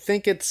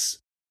think it's,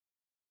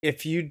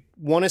 if you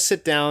want to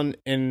sit down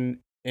and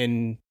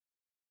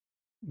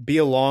be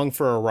along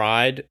for a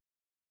ride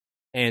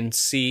and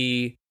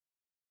see,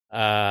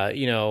 a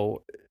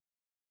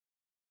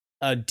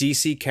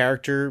DC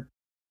character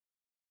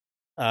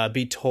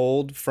be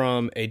told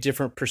from a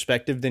different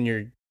perspective than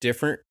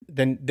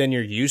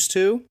you're used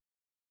to.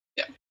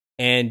 Yeah.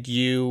 And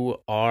you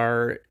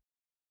are,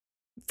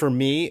 for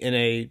me, in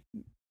a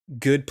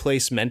good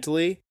place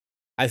mentally,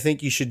 I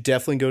think you should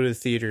definitely go to the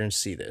theater and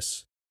see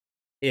this.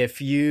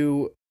 If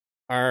you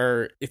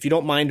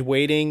don't mind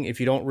waiting, if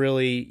you don't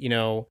really, you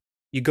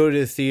go to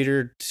the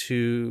theater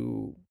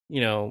to,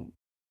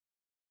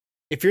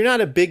 if you're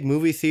not a big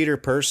movie theater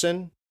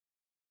person,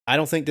 I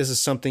don't think this is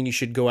something you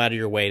should go out of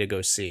your way to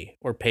go see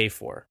or pay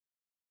for,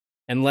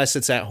 unless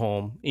it's at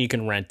home and you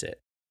can rent it.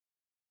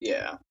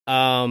 Yeah.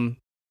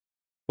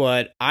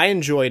 But I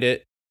enjoyed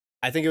it.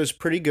 I think it was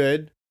pretty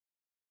good.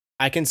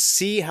 I can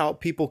see how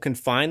people can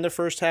find the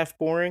first half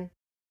boring.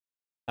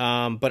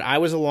 But I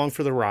was along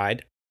for the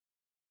ride.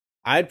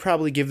 I'd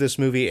probably give this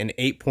movie an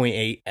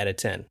 8.8 out of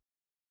 10,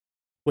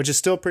 which is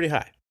still pretty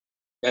high.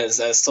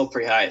 That's still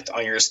pretty high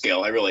on your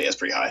scale. It really is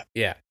pretty high.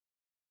 Yeah.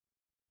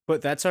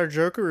 But that's our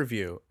Joker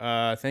review.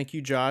 Thank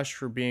you, Josh,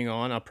 for being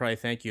on. I'll probably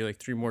thank you like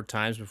 3 more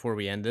times before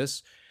we end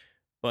this.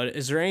 But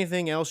is there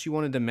anything else you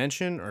wanted to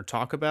mention or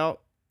talk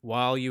about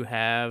while you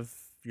have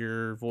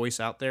your voice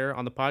out there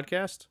on the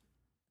podcast?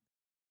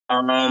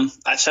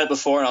 I've said it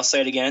before and I'll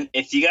say it again.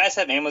 If you guys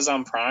have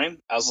Amazon Prime,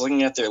 I was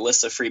looking at their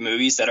list of free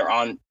movies that are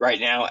on right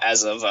now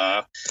as of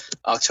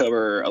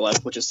October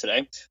 11th, which is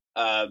today.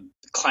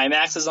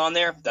 Climax is on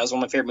there. That was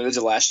one of my favorite movies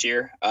of last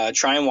year.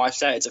 Try and watch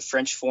that. It's a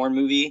French foreign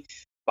movie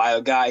by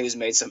a guy who's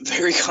made some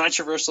very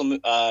controversial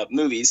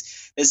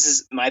movies. This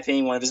is, in my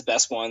opinion, one of his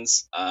best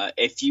ones.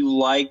 If you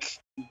like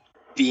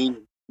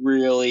being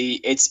really,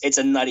 it's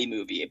a nutty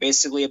movie.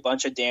 Basically, a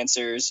bunch of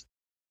dancers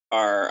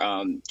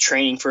are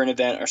training for an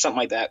event or something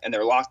like that, and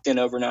they're locked in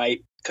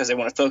overnight because they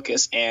want to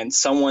focus, and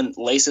someone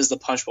laces the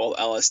punch bowl with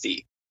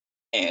LSD,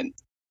 and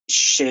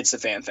shit, it's a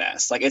fan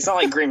fast. Like, it's not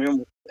like Green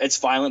Room, it's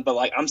violent, but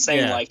like I'm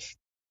saying, like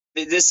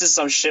this is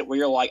some shit where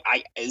you're like,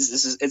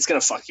 it's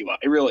gonna fuck you up.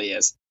 It really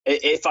is.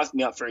 It fucked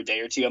me up for a day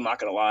or two. I'm not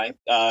gonna lie.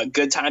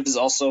 Good Times is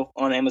also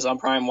on Amazon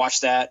Prime.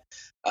 Watch that.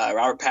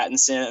 Robert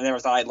Pattinson. I never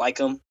thought I'd like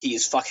him.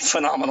 He's fucking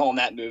phenomenal in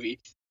that movie.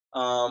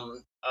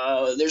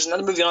 There's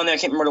another movie on there. I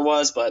can't remember what it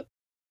was, but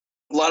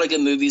a lot of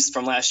good movies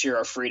from last year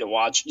are free to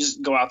watch.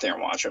 Just go out there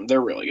and watch them. They're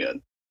really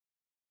good.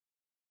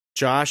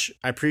 Josh,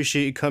 I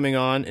appreciate you coming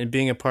on and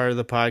being a part of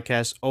the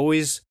podcast.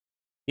 Always,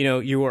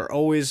 you are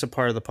always a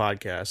part of the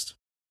podcast.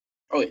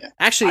 Oh, yeah.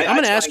 Actually, I'm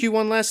going to ask you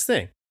one last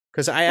thing,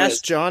 because I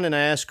asked John and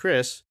I asked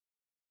Chris,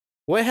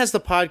 what has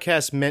the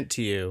podcast meant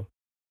to you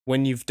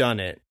when you've done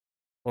it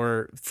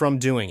or from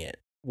doing it?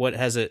 What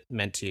has it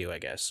meant to you, I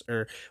guess?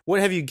 Or what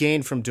have you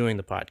gained from doing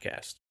the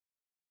podcast?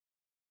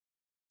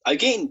 I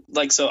gained,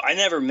 I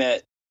never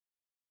met,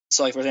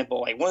 for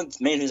example, one of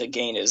the main things I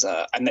gained is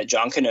I met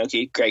John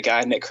Kanoki, great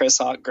guy. I met Chris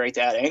Hawk, great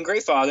dad and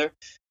great father.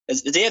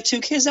 Did they have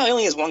 2 kids now? He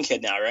only has 1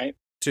 kid now, right?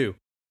 2.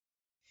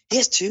 He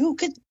has 2?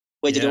 Good.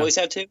 Wait, did he always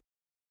have 2?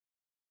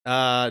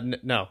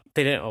 No,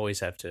 they didn't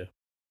always have 2.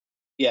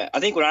 Yeah, I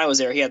think when I was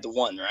there, he had the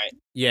 1, right?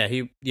 Yeah,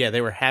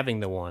 they were having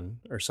the 1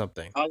 or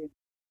something.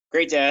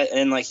 Great dad,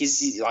 and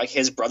he's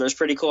his brother's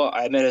pretty cool.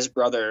 I met his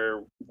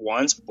brother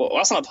once. Well, I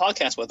was on a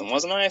podcast with him,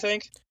 wasn't I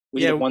think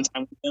we did one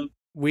time with him.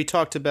 We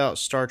talked about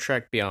Star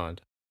Trek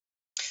Beyond.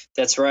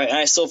 That's right, and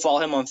I still follow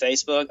him on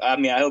Facebook. I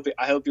mean,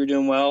 I hope you're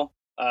doing well,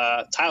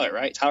 Tyler.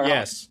 Right, Tyler.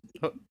 Yes.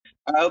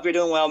 I hope you're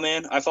doing well,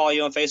 man. I follow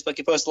you on Facebook.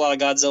 You post a lot of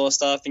Godzilla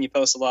stuff, and you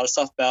post a lot of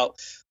stuff about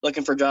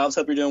looking for jobs.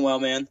 Hope you're doing well,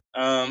 man.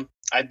 I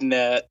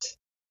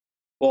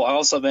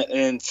also met,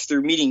 and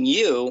through meeting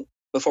you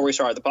before we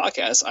started the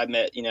podcast, I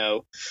met,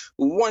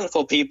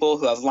 wonderful people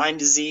who have Lyme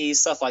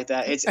disease, stuff like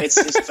that. It's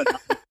phenomenal.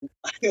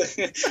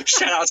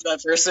 Shout out to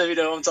that person, you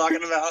know what I'm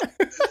talking about.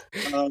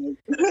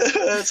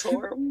 That's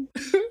horrible.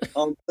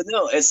 But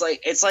no,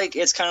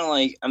 it's kind of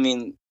like, I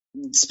mean,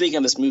 speaking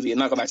of this movie, I'm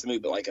not going back to the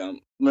movie, but like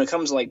when it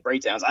comes to like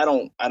breakdowns, I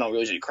don't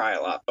usually cry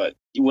a lot, but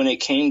when it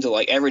came to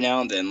like every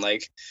now and then,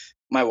 like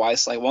my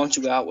wife's like, why don't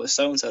you go out with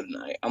so and so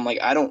tonight? I'm like,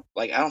 I don't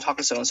talk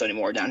to so and so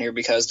anymore down here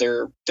because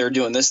they're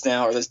doing this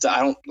now or this.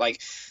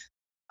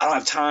 I don't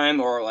have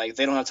time, or like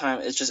they don't have time.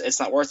 It's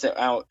not worth it.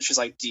 She's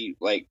like, do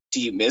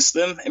you miss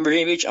them in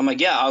Virginia Beach? I'm like,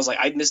 yeah. I was like,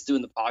 I miss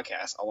doing the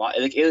podcast a lot.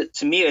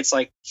 To me, it's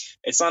like,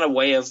 it's not a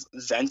way of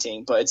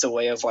venting, but it's a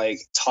way of like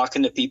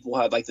talking to people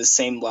who have like the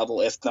same level,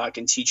 if not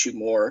can teach you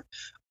more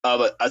of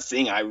a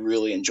thing I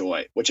really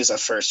enjoy, which is a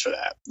first for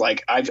that.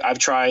 Like I've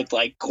tried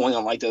like going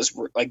on like those,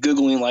 like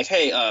Googling like,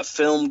 hey,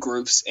 film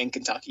groups in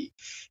Kentucky.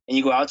 And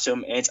you go out to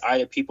them, and it's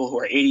either people who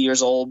are 80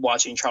 years old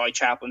watching Charlie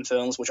Chaplin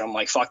films, which I'm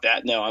like, fuck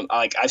that. No, I'm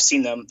like, I've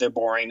seen them. They're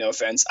boring. No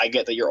offense. I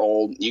get that you're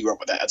old. You grew up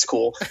with that. That's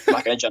cool. I'm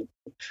not going to judge.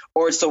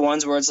 Or it's the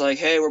ones where it's like,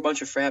 hey, we're a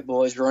bunch of frat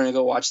boys. We're going to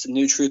go watch the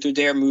new Truth or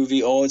Dare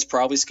movie. Oh, it's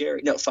probably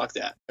scary. No, fuck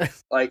that.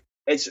 Like,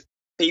 it's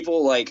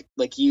people like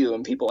you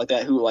and people like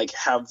that who like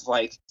have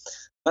like,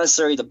 not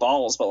necessarily the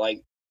balls, but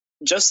like,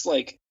 just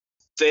like,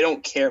 they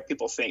don't care what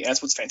people think.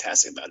 That's what's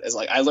fantastic about it. Is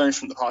like, I learned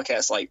from the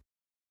podcast, like,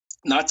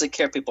 not to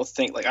care what people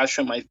think. Like I've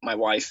shown my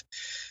wife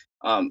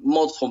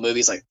multiple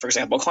movies, like for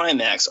example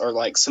Climax, or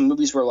like some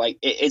movies where like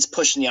it's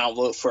pushing the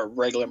envelope for a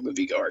regular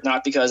moviegoer,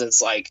 not because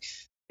it's like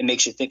it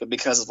makes you think, but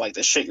because of like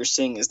the shit you're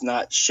seeing is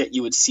not shit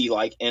you would see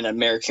like in an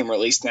American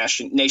released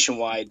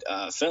nationwide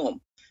film.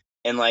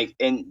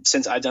 And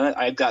since I've done it,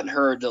 I've gotten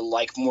her to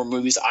like more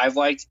movies I've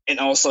liked, and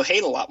also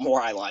hate a lot more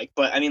I like.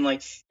 But I mean,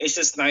 like, it's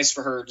just nice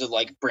for her to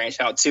like branch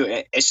out too.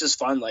 And it's just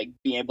fun, like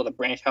being able to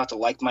branch out to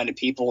like-minded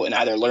people and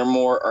either learn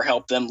more or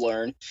help them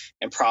learn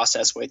and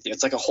process with you.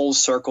 It's like a whole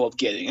circle of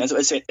getting.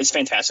 It's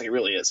fantastic. It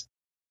really is.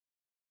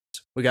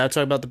 We got to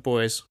talk about The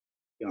Boys.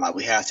 God,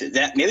 we have to.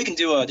 Maybe we can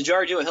do did you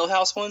already do a Hill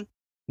House one?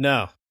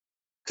 No.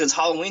 Because it's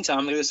Halloween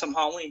time. Maybe there's some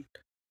Halloween.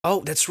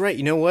 Oh, that's right.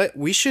 You know what?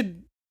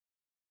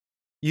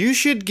 You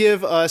should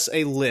give us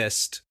a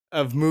list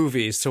of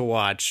movies to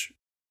watch,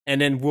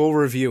 and then we'll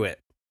review it.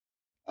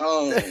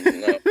 Oh,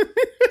 no.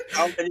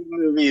 How many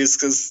movies?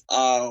 Because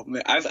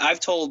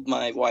I've told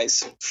my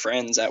wife's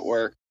friends at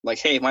work, like,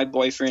 hey, my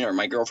boyfriend or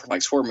my girlfriend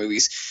likes horror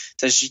movies.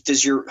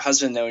 Does your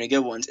husband know any good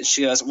ones? And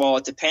she goes, well,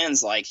 it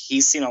depends. Like,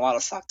 he's seen a lot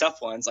of fucked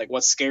up ones. Like,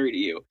 what's scary to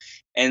you?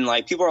 And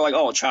like, people are like,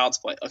 oh, Child's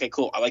Play. Okay,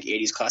 cool. I like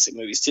 80s classic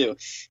movies too.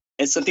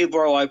 And some people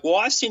are like, well,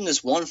 I've seen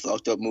this one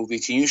fucked up movie.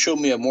 Can you show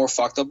me a more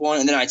fucked up one?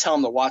 And then I tell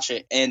them to watch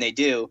it, and they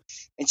do.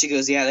 And she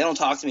goes, yeah, they don't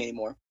talk to me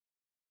anymore.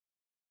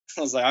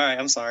 I was like, all right,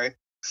 I'm sorry.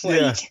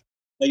 Yeah.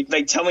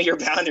 Like, tell me your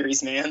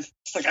boundaries, man.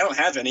 Like, I don't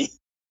have any.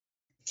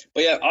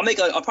 But yeah,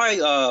 I'll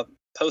probably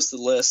post a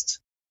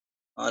list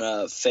on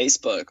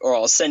Facebook, or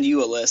I'll send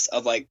you a list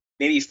of like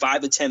maybe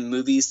 5 to 10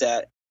 movies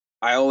that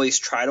I always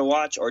try to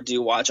watch or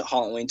do watch at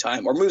Halloween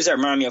time, or movies that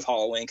remind me of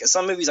Halloween. Because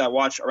some movies I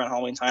watch around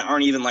Halloween time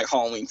aren't even like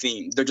Halloween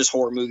themed; they're just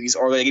horror movies,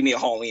 or they give me a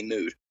Halloween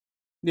mood.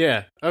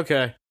 Yeah.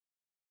 Okay.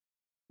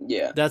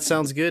 Yeah, that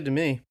sounds good to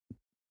me.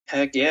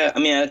 Heck yeah! I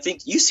mean, I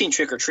think you've seen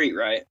Trick or Treat,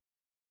 right?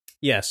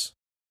 Yes.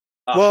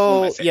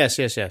 Well, yes.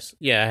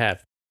 Yeah, I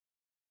have.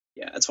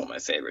 Yeah, that's one of my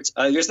favorites.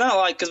 There's not a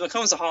lot, because when it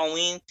comes to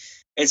Halloween,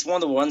 it's one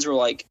of the ones where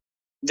like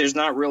there's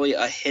not really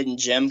a hidden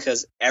gem,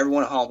 because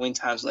everyone at Halloween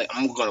time is like,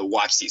 I'm going to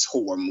watch these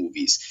horror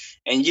movies.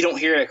 And you don't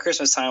hear it at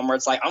Christmas time where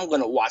it's like, I'm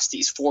going to watch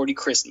these 40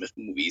 Christmas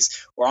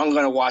movies, or I'm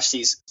going to watch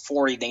these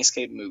 40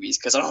 Thanksgiving movies,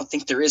 because I don't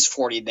think there is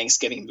 40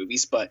 Thanksgiving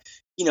movies, but,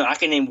 you know, I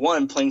can name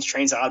one: Planes,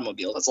 Trains, and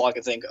Automobiles. That's all I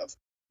can think of.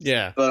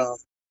 Yeah. But,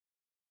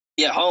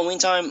 yeah, Halloween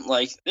time,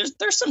 like,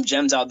 there's some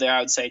gems out there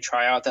I would say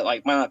try out that,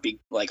 like, might not be,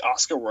 like,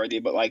 Oscar-worthy,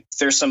 but, like,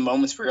 there's some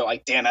moments where you're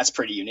like, damn, that's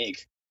pretty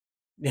unique.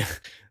 Yeah.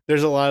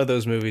 There's a lot of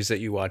those movies that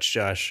you watch,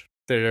 Josh,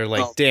 that are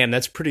like, damn,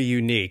 that's pretty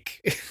unique.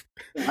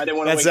 I didn't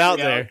want to. That's out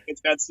there.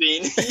 It's that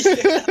scene.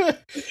 Yeah.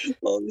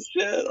 Holy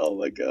shit! Oh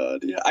my god!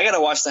 Yeah, I gotta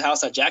watch The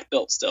House that Jack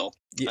built still.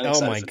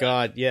 Oh my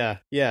god! Yeah.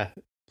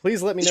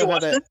 Please let me know how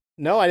that.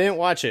 No, I didn't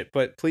watch it,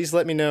 but please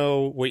let me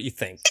know what you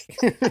think.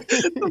 I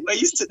didn't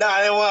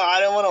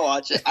want to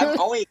watch it.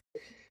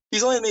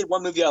 He's only made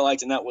one movie I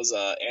liked, and that was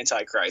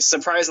Antichrist.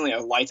 Surprisingly, I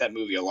liked that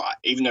movie a lot,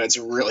 even though it's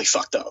really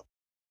fucked up.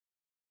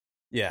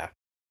 Yeah.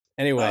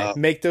 Anyway,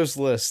 make those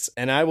lists,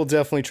 and I will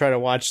definitely try to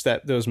watch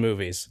those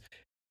movies.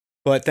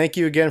 But thank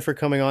you again for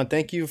coming on.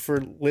 Thank you for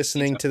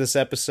listening to this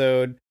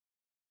episode.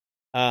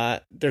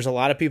 There's a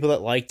lot of people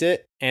that liked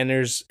it, and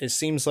it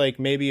seems like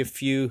maybe a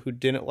few who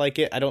didn't like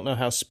it. I don't know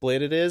how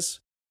split it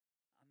is,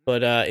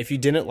 but if you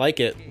didn't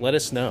like it, let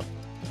us know.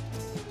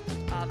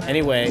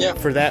 Anyway,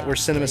 For that, we're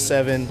Cinema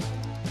 7.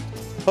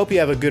 Hope you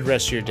have a good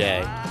rest of your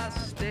day.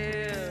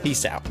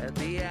 Peace out.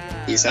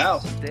 Peace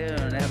out.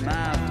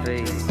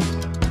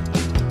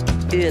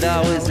 It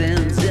always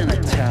ends in a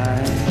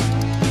tie.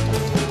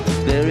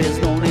 There is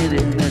no need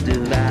in the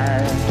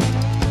divide.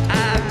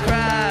 I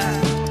cry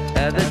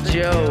at the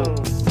joke,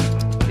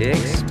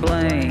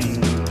 explain.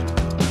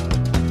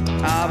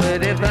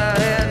 But if I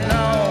had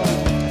known,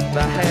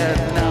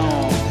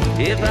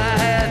 if I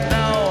had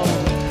known,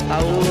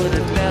 I would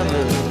have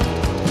never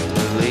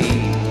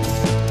believed.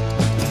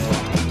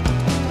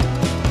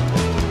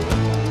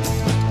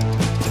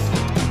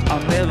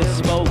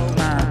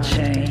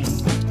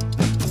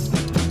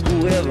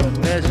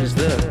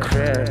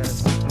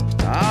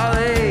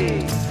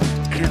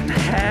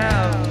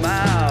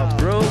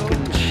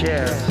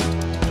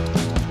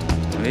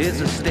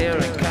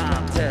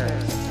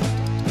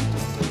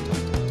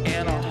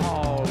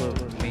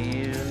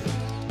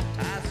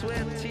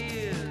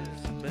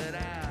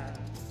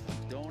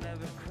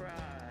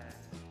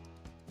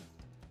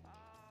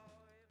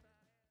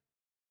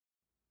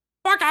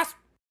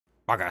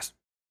 Bye, guys.